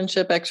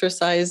horsemanship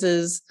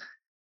exercises,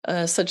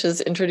 such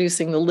as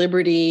introducing the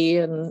liberty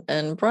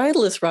and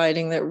bridleless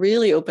riding, that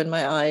really opened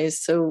my eyes.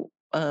 So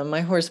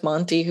my horse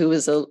Monty, who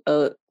was a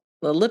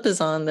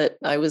Lipizzan that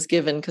I was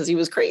given because he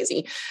was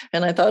crazy,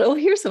 and I thought, oh,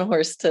 here's a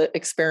horse to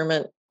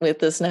experiment with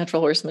this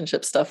natural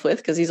horsemanship stuff with,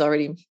 because he's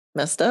already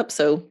messed up.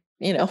 So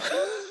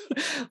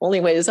only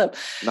way is up.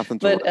 Nothing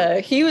to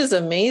But he was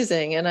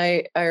amazing, and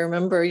I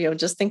remember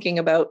just thinking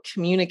about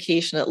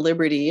communication at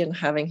Liberty and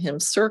having him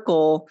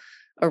circle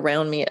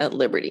around me at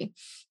Liberty,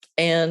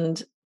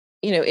 and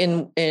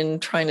in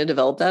trying to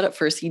develop that, at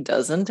first he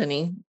doesn't, and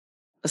he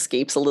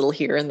escapes a little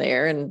here and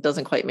there and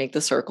doesn't quite make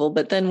the circle.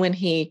 But then when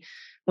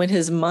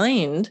his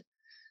mind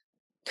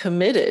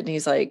committed,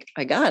 he's like,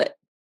 I got it.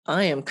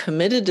 I am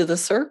committed to the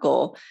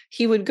circle.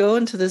 He would go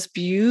into this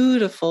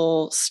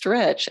beautiful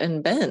stretch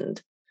and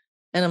bend.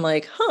 And I'm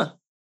like,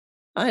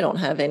 I don't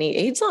have any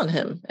aids on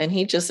him. And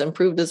he just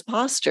improved his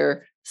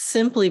posture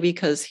simply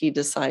because he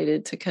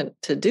decided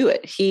to do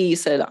it. He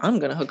said, I'm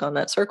going to hook on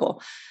that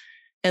circle.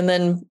 And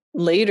then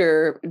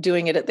later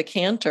doing it at the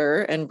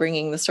canter and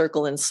bringing the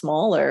circle in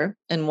smaller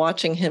and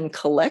watching him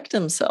collect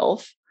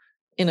himself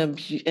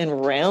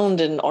and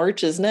round and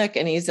arch his neck.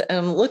 And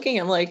I'm looking,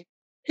 I'm like,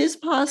 his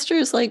posture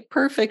is like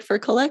perfect for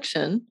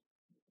collection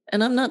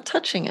and I'm not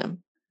touching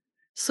him.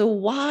 So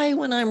why,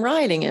 when I'm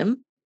riding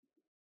him,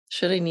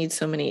 should I need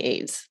so many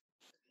aids?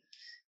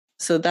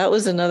 So that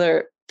was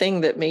another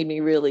thing that made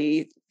me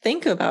really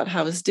think about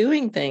how I was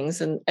doing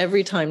things. And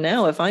every time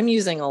now, if I'm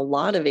using a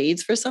lot of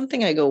aids for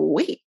something, I go,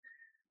 wait,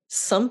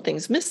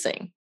 something's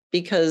missing,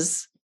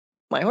 because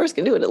my horse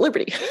can do it at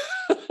Liberty.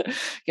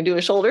 Can do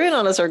a shoulder in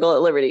on a circle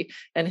at Liberty,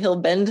 and he'll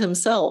bend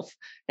himself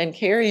and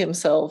carry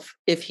himself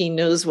if he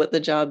knows what the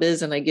job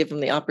is and I give him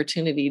the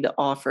opportunity to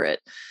offer it.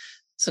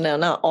 So now,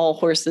 not all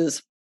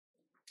horses,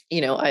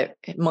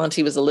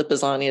 Monty was a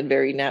Lipizzan, he had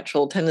very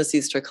natural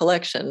tendencies to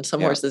collection.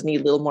 Some horses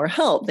need a little more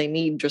help. They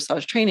need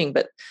dressage training,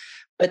 but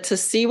to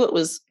see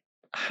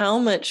how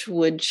much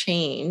would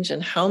change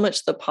and how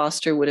much the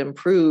posture would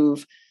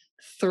improve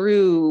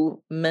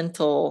through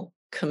mental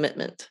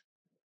commitment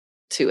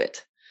to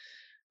it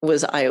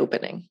was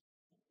eye-opening.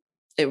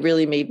 It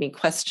really made me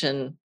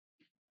question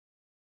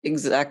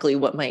exactly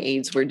what my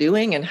aids were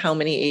doing and how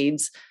many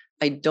aids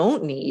I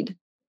don't need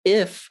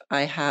if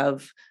I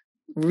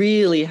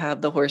really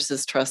have the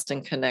horse's trust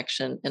and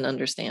connection and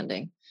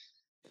understanding.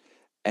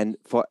 And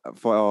for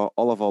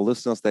all of our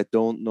listeners that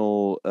don't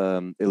know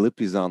a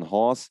Lipizan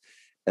horse,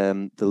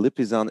 the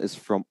Lipizan is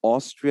from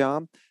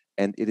Austria,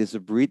 and it is a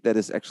breed that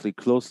is actually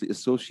closely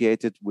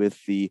associated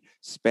with the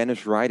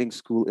Spanish riding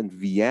school in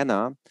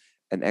Vienna,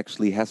 and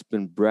actually has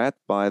been bred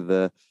by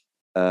the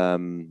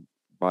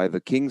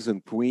kings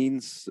and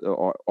queens,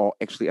 or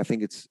actually I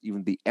think it's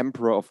even the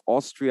Emperor of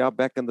Austria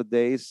back in the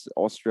days,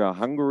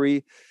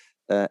 Austria-Hungary,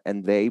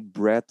 and they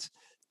bred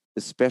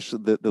especially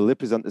the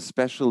Lipizan,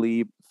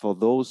 especially for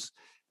those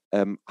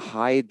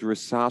high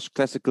dressage,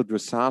 classical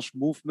dressage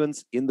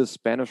movements in the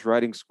Spanish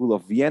riding school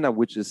of Vienna,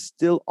 which is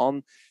still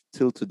on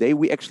till today.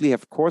 We actually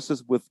have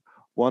courses with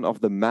one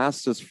of the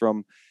masters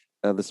from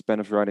the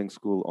Spanish riding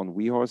school on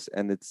WeHorse,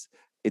 and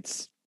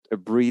it's a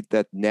breed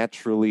that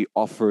naturally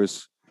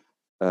offers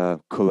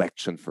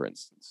collection, for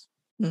instance.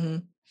 Mm-hmm.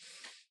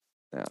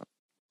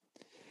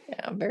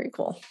 Yeah, very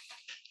cool.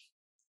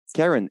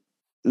 Karen,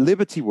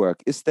 Liberty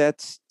work, is that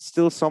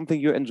still something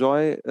you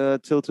enjoy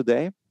till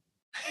today?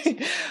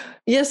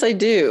 Yes, I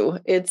do.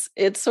 It's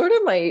sort of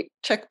my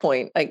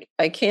checkpoint.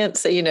 I can't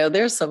say,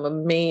 there's some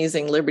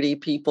amazing Liberty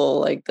people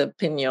like the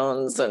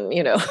Pignons and,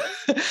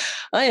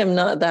 I am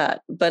not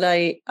that, but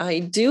I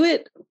do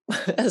it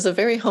as a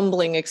very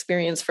humbling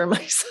experience for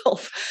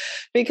myself,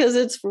 because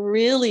it's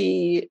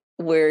really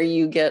where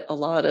you get a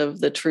lot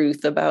of the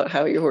truth about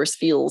how your horse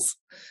feels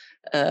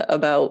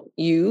about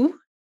you,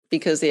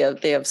 because they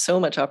have so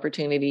much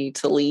opportunity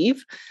to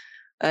leave.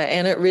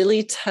 And it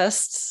really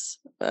tests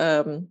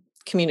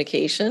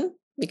communication,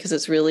 because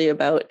it's really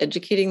about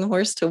educating the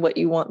horse to what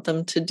you want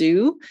them to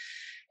do,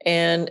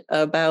 and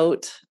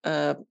about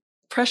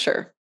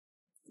pressure,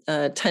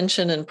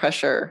 tension and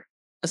pressure,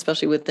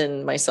 especially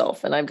within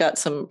myself. And I've got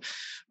some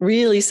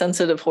really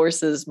sensitive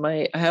horses.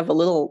 I have a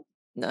little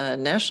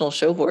national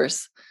show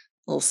horse,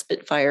 a little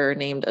Spitfire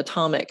named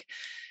Atomic,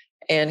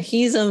 and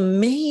he's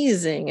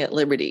amazing at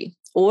Liberty,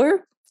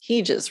 or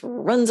he just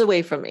runs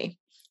away from me,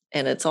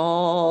 and it's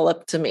all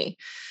up to me.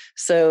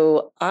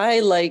 So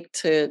I like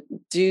to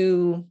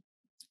do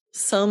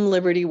some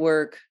Liberty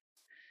work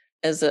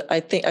I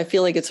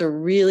feel like it's a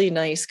really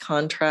nice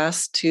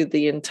contrast to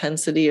the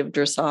intensity of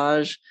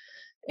dressage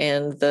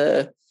and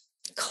the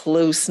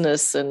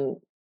closeness and,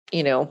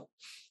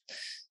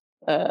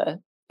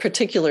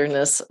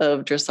 particularness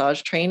of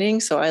dressage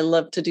training. So I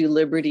love to do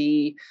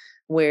Liberty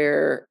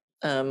where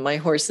my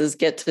horses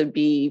get to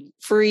be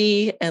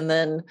free, and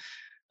then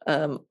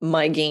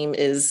my game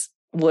is,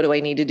 what do I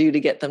need to do to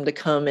get them to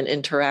come and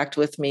interact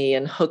with me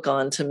and hook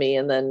on to me?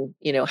 And then,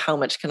 how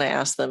much can I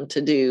ask them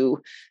to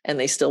do? And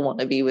they still want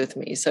to be with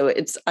me. So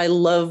I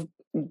love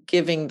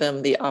giving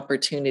them the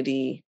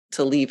opportunity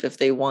to leave if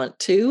they want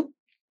to.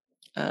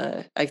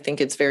 I think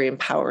it's very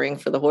empowering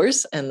for the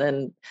horse. And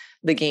then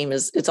the game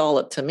it's all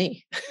up to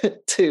me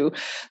to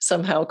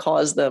somehow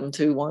cause them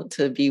to want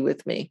to be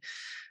with me.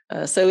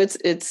 So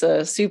it's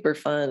a super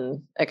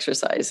fun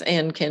exercise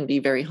and can be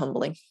very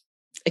humbling.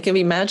 It can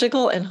be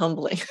magical and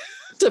humbling,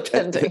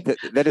 depending.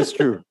 That is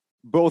true.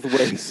 Both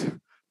ways.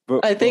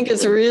 I think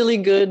it's really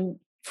good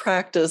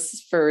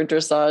practice for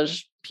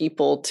dressage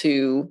people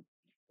to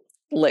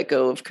let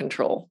go of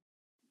control.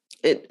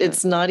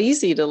 It's not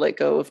easy to let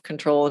go of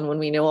control. And when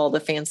we know all the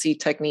fancy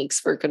techniques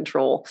for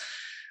control,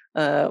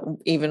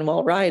 even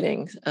while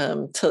riding,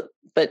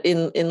 but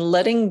in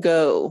letting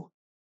go,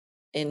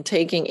 in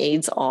taking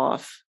aids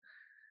off,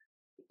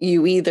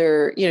 you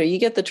either, you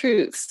get the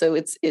truth. So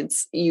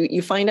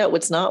you find out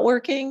what's not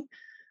working,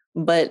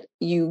 but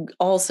you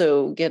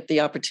also get the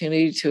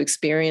opportunity to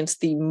experience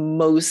the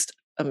most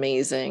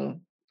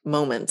amazing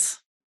moments.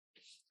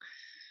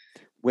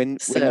 When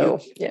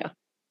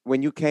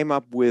you came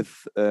up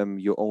with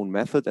your own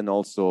method, and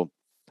also,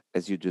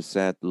 as you just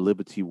said,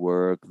 Liberty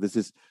work, this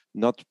is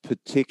not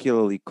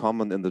particularly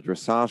common in the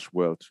dressage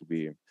world, to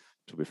be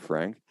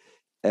frank.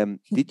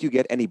 Did you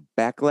get any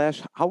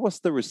backlash? How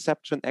was the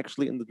reception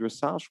actually in the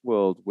dressage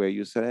world, where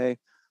you say, hey,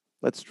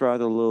 let's try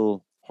the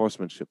little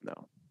horsemanship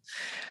now?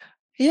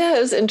 Yeah, it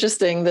was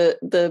interesting.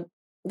 The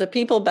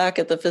people back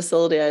at the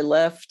facility I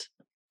left,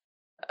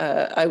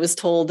 I was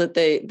told that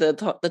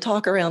the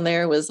talk around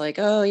there was like,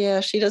 oh yeah,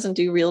 she doesn't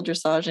do real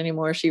dressage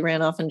anymore. She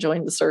ran off and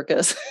joined the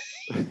circus.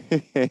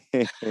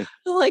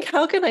 Like,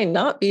 how can I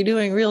not be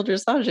doing real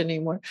dressage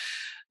anymore?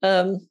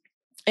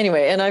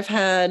 Anyway, and I've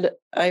had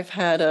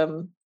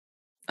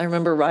I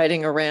remember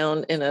riding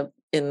around in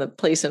the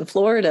place in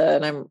Florida,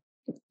 and I'm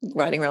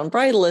riding around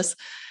bridleless,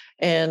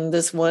 and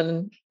this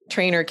one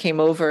trainer came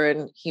over,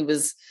 and he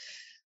was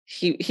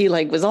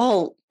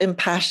all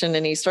impassioned,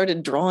 and he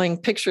started drawing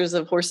pictures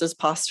of horses'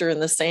 posture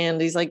in the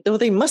sand. He's like, no,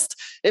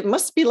 it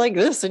must be like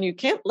this, and you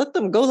can't let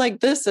them go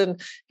like this.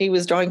 And he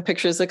was drawing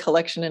pictures of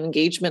collection and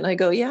engagement. I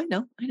go, yeah, I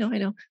know.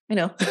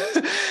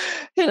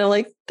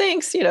 Like,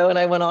 thanks, and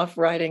I went off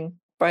riding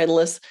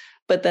bridleless.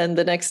 But then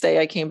the next day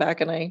I came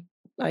back and I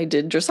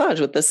did dressage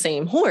with the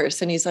same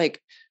horse. And he's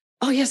like,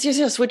 oh,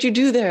 yes. What you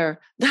do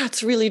there,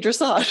 that's really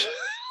dressage.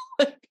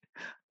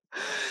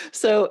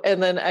 So,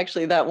 and then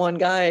actually that one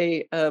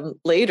guy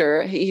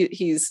later,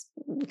 he's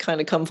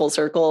kind of come full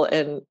circle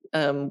and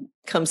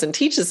comes and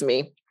teaches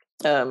me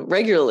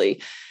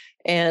regularly.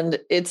 And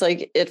it's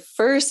like, at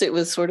first it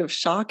was sort of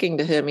shocking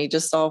to him. He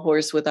just saw a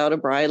horse without a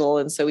bridle.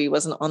 And so he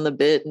wasn't on the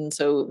bit. And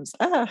so it was,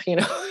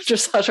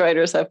 dressage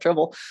riders have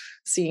trouble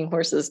seeing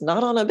horses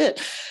not on a bit.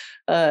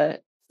 So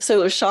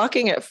it was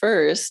shocking at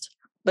first,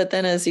 but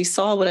then as he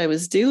saw what I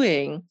was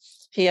doing,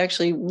 he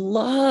actually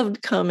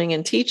loved coming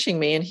and teaching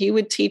me. And he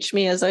would teach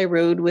me as I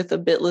rode with a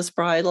bitless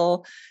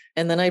bridle.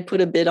 And then I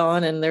put a bit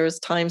on, and there was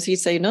times he'd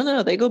say,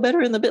 no, they go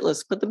better in the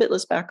bitless, put the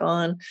bitless back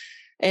on.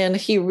 And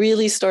he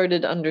really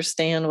started to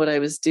understand what I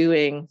was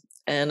doing.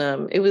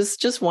 And it was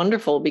just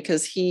wonderful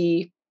because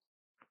he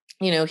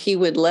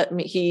would let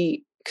me,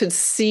 he could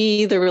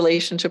see the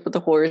relationship with the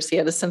horse. He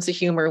had a sense of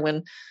humor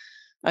when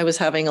I was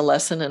having a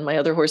lesson and my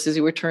other horses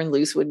who were turned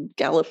loose would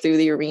gallop through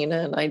the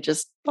arena. And I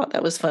just thought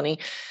that was funny.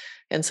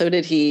 And so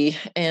did he.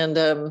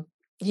 And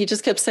he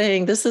just kept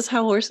saying, this is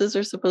how horses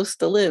are supposed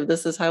to live.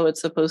 This is how it's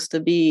supposed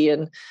to be.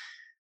 And,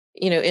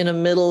 in the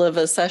middle of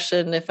a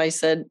session, if I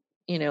said,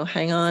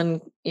 hang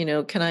on,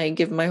 can I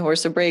give my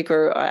horse a break?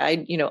 Or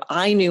I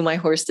knew my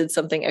horse did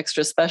something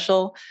extra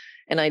special,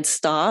 and I'd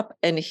stop,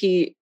 and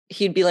he'd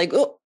be like,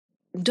 oh,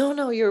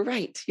 no, you're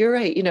right.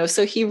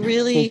 So he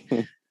really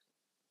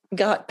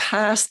got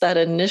past that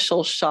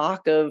initial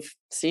shock of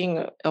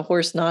seeing a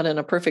horse not in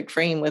a perfect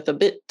frame with a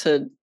bit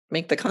to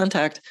make the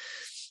contact.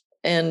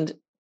 And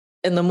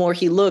the more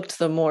he looked,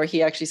 the more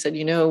he actually said,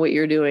 what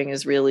you're doing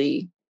is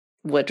really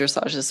what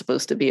dressage is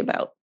supposed to be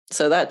about.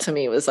 So that to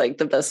me was like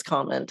the best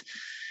comment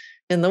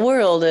in the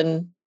world.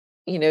 And,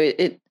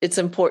 it's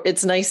important.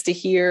 It's nice to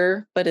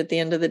hear, but at the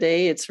end of the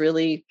day, it's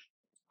really,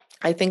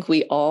 I think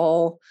we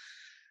all,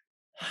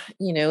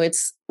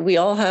 we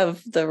all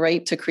have the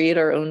right to create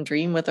our own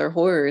dream with our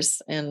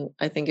horse. And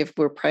I think if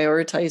we're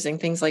prioritizing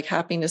things like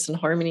happiness and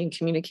harmony and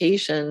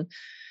communication,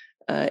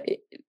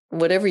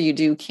 whatever you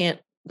do can't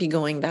be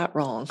going that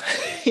wrong.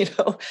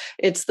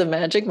 It's the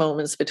magic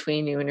moments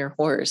between you and your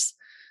horse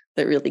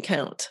that really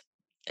count.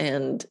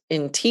 And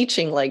in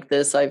teaching like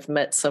this, I've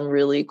met some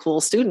really cool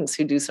students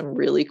who do some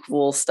really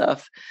cool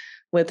stuff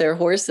with their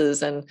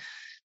horses, and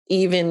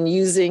even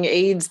using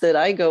aids that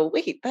I go,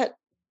 wait,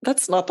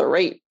 that's not the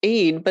right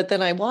aid. But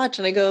then I watch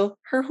and I go,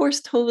 her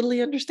horse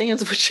totally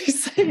understands what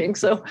she's saying.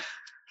 So,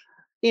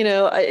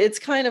 it's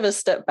kind of a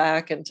step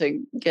back and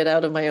to get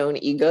out of my own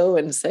ego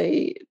and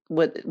say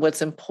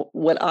what's important.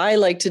 What I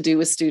like to do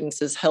with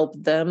students is help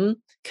them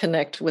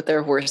connect with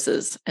their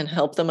horses and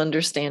help them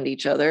understand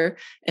each other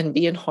and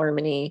be in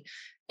harmony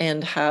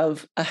and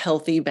have a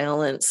healthy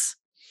balance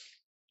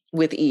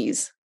with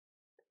ease.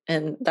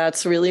 And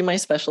that's really my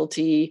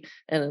specialty,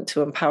 and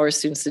to empower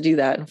students to do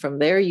that. And from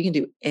there, you can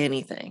do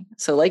anything.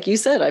 So like you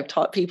said, I've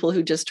taught people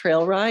who just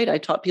trail ride. I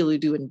taught people who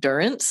do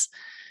endurance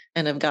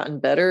and have gotten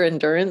better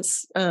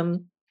endurance,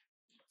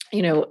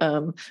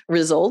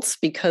 results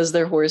because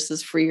their horse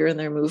is freer in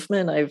their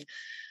movement.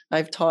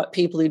 I've taught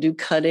people who do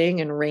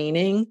cutting and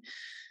reining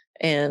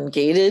and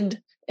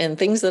gaited and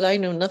things that I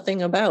know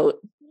nothing about.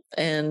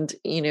 And,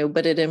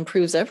 but it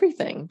improves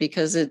everything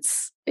because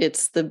it's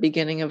the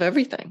beginning of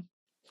everything.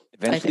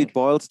 Eventually, it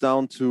boils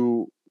down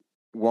to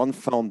one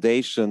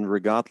foundation,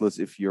 regardless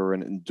if you're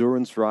an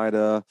endurance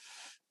rider,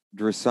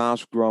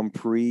 dressage Grand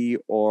Prix,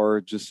 or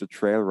just a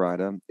trail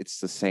rider. It's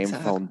the same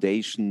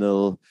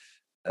foundational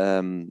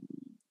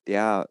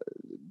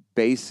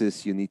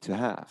basis you need to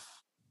have.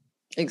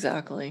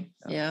 Exactly.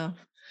 Yeah.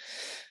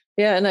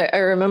 And I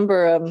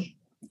remember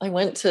I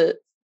did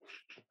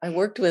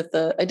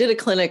a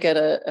clinic at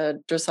a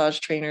dressage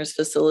trainer's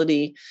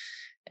facility,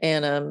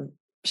 and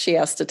she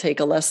asked to take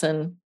a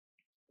lesson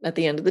at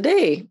the end of the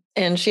day.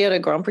 And she had a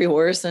Grand Prix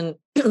horse, and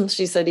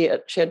she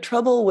said she had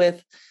trouble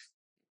with,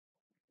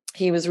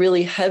 he was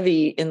really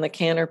heavy in the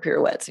canter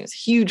pirouettes. He was a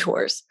huge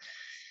horse.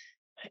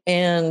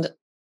 And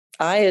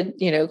I had,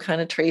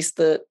 kind of traced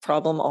the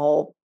problem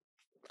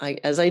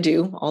as I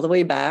do, all the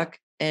way back.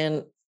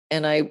 And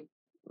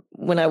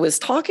when I was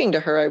talking to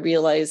her, I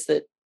realized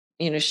that,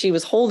 she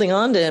was holding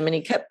on to him, and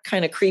he kept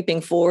kind of creeping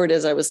forward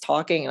as I was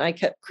talking, and I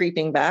kept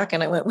creeping back.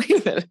 And I went,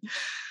 wait a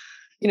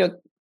minute,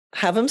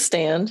 have him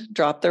stand,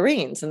 drop the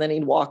reins. And then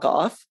he'd walk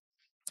off.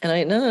 And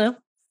I, no,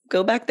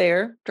 go back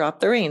there, drop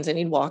the reins, and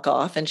he'd walk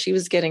off. And she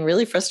was getting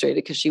really frustrated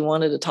because she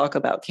wanted to talk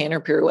about canter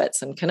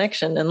pirouettes and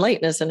connection and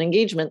lightness and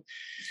engagement.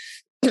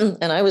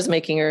 And I was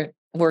making her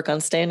work on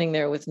standing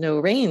there with no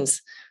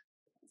reins.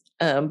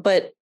 And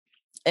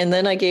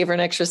then I gave her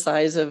an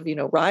exercise of,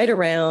 ride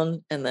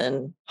around and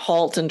then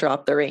halt and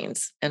drop the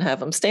reins and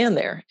have him stand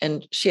there.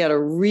 And she had a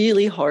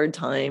really hard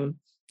time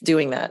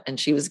doing that. And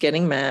she was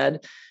getting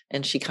mad,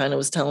 and she kind of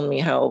was telling me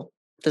how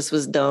this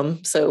was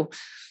dumb. So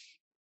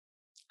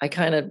I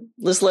kind of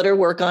just let her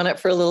work on it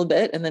for a little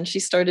bit. And then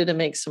she started to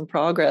make some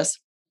progress,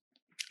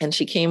 and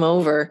she came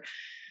over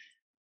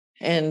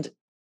and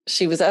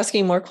she was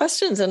asking more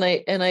questions. And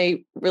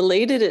I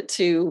related it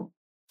to,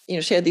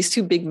 she had these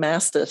two big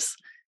mastiffs.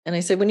 And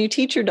I said, when you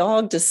teach your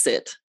dog to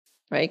sit,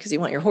 right? Because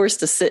you want your horse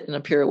to sit in a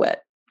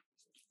pirouette.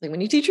 Like,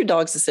 when you teach your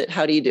dogs to sit,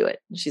 how do you do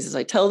it? And she says,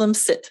 I tell them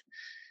sit.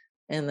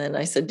 And then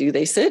I said, do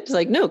they sit? She's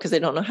like, no, because they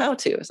don't know how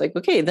to. It's like,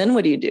 okay, then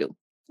what do you do?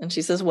 And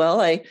she says, well,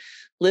 I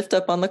lift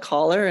up on the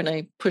collar and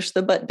I push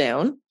the butt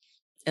down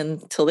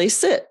until they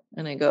sit.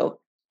 And I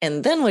go,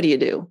 and then what do you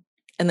do?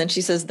 And then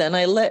she says, then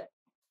I let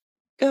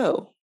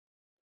go.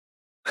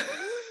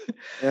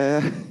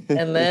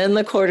 And then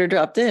the quarter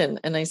dropped in.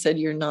 And I said,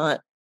 you're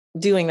not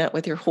doing that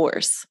with your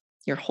horse.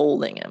 You're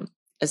holding him.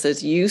 It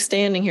says, you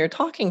standing here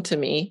talking to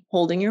me,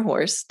 holding your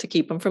horse to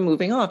keep him from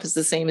moving off is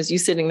the same as you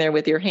sitting there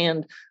with your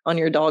hand on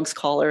your dog's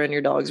collar and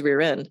your dog's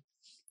rear end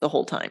the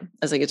whole time.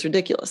 I was like, it's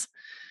ridiculous.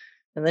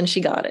 And then she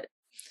got it.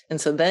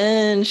 And so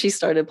then she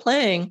started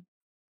playing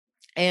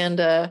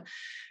and,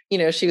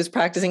 she was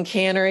practicing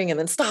cantering and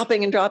then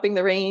stopping and dropping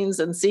the reins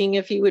and seeing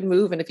if he would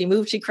move. And if he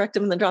moved, she'd correct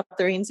him and then drop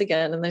the reins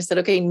again. And I said,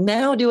 okay,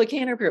 now do a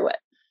canter pirouette.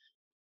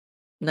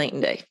 Night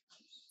and day.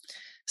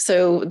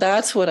 So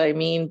that's what I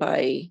mean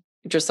by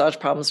dressage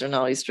problems are not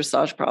always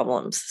dressage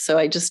problems. So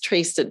I just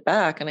traced it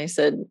back and I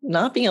said,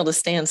 not being able to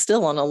stand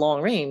still on a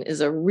long rein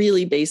is a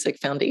really basic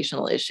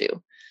foundational issue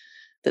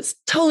that's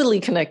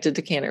totally connected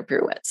to canter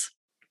pirouettes.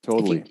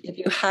 Totally. If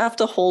you have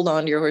to hold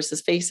on to your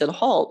horse's face at a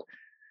halt,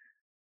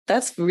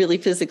 that's really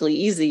physically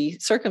easy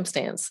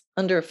circumstance.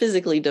 Under a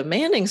physically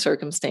demanding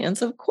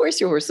circumstance, of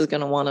course, your horse is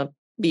going to want to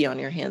be on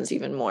your hands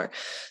even more.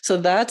 So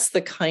that's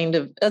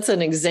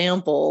an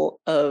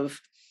example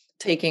of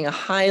taking a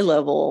high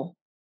level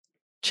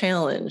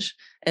challenge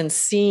and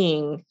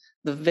seeing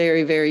the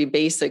very, very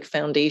basic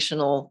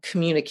foundational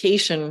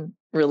communication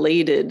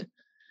related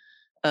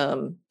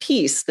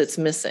piece that's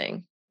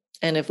missing.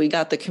 And if we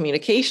got the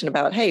communication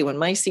about, hey, when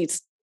my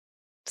seat's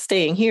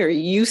staying here,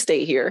 you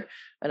stay here,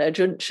 and I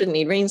shouldn't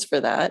need reins for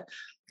that,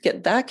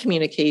 get that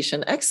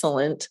communication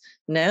excellent.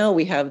 Now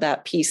we have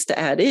that piece to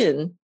add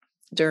in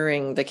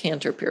during the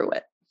canter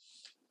pirouette.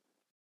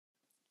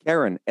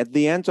 Karen, at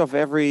the end of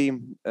every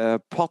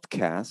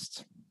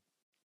podcast,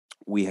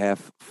 we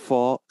have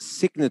 4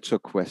 signature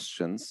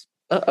questions.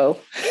 Uh-oh.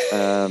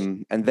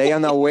 And they are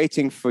now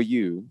waiting for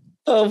you.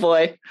 Oh,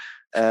 boy.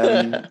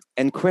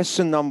 And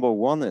question number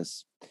 1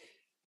 is,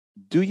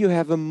 do you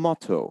have a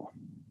motto?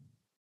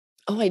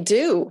 Oh, I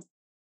do.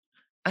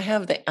 I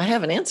have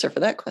an answer for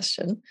that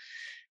question,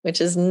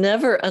 which is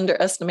never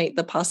underestimate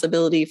the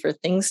possibility for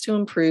things to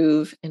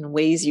improve in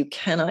ways you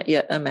cannot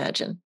yet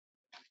imagine.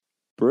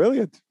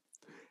 Brilliant.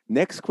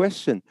 Next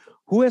question.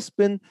 Who has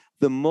been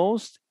the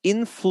most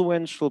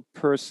influential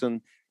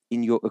person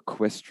in your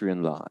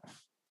equestrian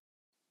life?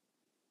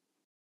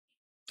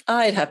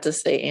 I'd have to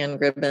say Anne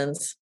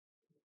Gribbons.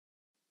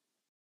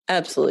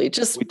 Absolutely.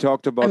 We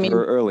talked about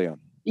her earlier.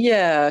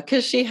 Yeah,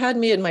 because she had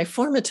me in my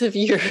formative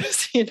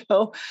years,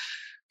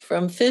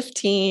 from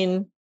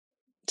 15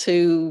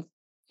 to,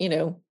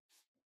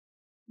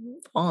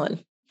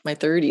 on my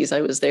 30s,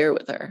 I was there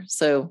with her.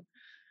 So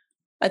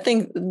I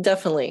think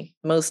definitely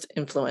most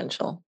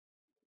influential.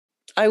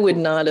 I would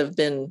not have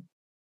been,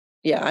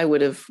 I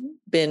would have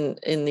been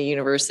in the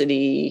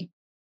university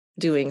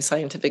doing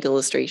scientific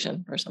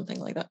illustration or something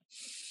like that.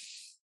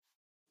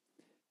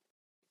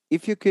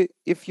 If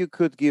you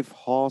could give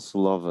horse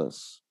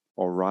lovers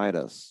or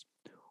riders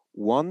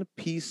one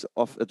piece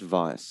of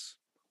advice,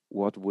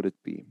 what would it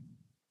be?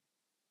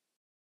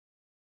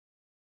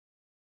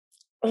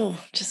 Oh,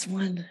 just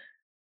one.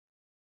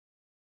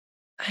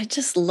 I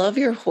just love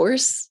your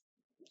horse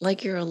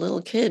like you're a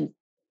little kid.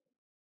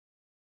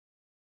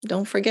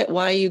 Don't forget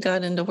why you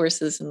got into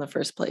horses in the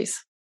first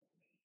place.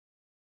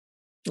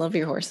 Love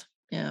your horse.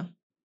 Yeah.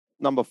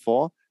 Number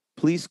 4,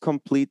 please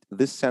complete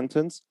this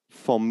sentence.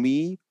 For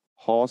me,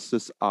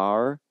 horses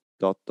are ...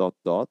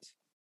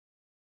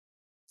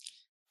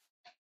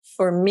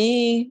 For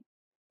me,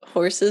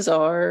 horses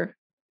are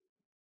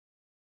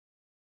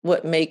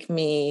what make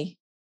me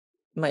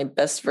my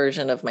best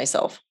version of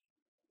myself.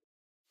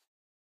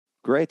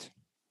 Great.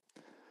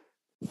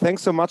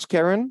 Thanks so much,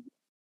 Karen.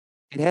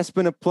 It has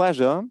been a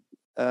pleasure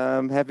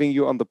having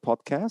you on the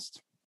podcast.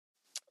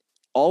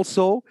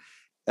 Also,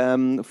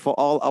 for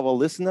all our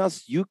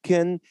listeners, you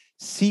can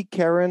see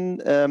Karen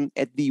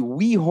at the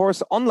We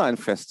Horse Online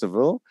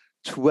Festival,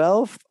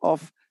 12th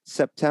of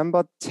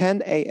September,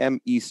 10 a.m.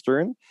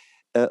 Eastern,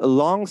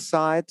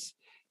 alongside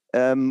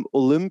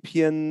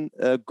Olympian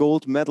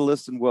gold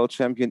medalist and world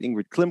champion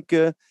Ingrid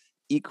Klimke,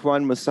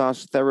 equine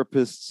massage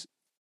therapist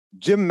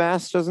Jim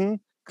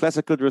Masterson,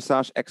 classical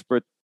dressage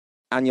expert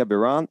Anja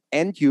Biran,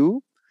 and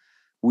you.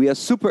 We are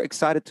super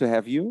excited to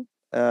have you.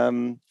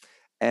 And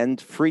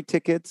free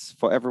tickets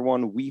for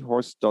everyone,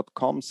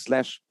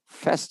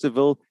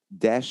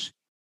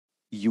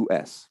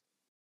 wehorse.com/festival-US.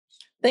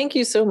 Thank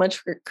you so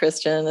much,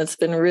 Christian. It's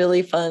been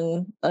really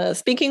fun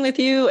speaking with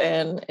you,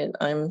 and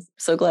I'm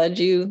so glad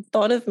you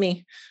thought of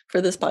me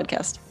for this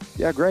podcast.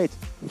 Yeah, great.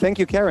 Thank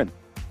you, Karen.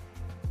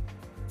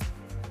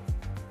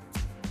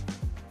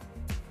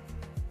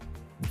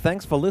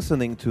 Thanks for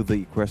listening to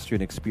the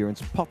Equestrian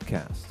Experience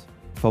podcast.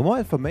 For more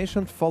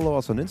information, follow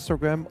us on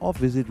Instagram or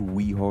visit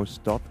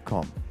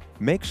wehorse.com.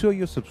 Make sure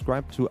you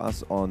subscribe to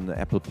us on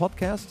Apple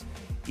Podcasts.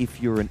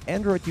 If you're an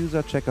Android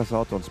user, check us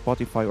out on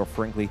Spotify or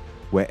frankly,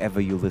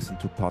 wherever you listen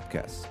to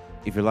podcasts.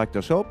 If you liked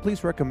our show,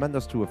 please recommend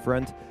us to a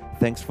friend.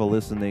 Thanks for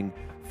listening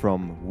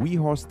from We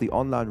Horse, the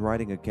Online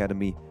Riding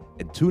Academy,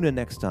 and tune in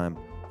next time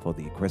for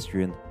the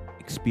equestrian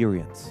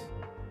experience.